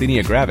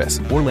 myasthenia gravis,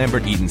 or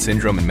Lambert-Eaton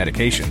syndrome, and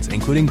medications,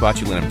 including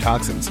botulinum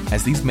toxins,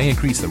 as these may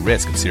increase the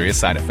risk of serious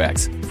side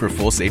effects. For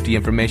full safety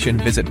information,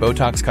 visit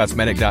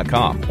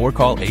BotoxCosmetic.com or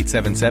call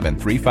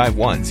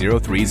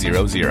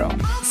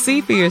 877-351-0300.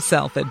 See for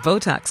yourself at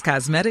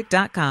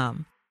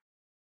BotoxCosmetic.com.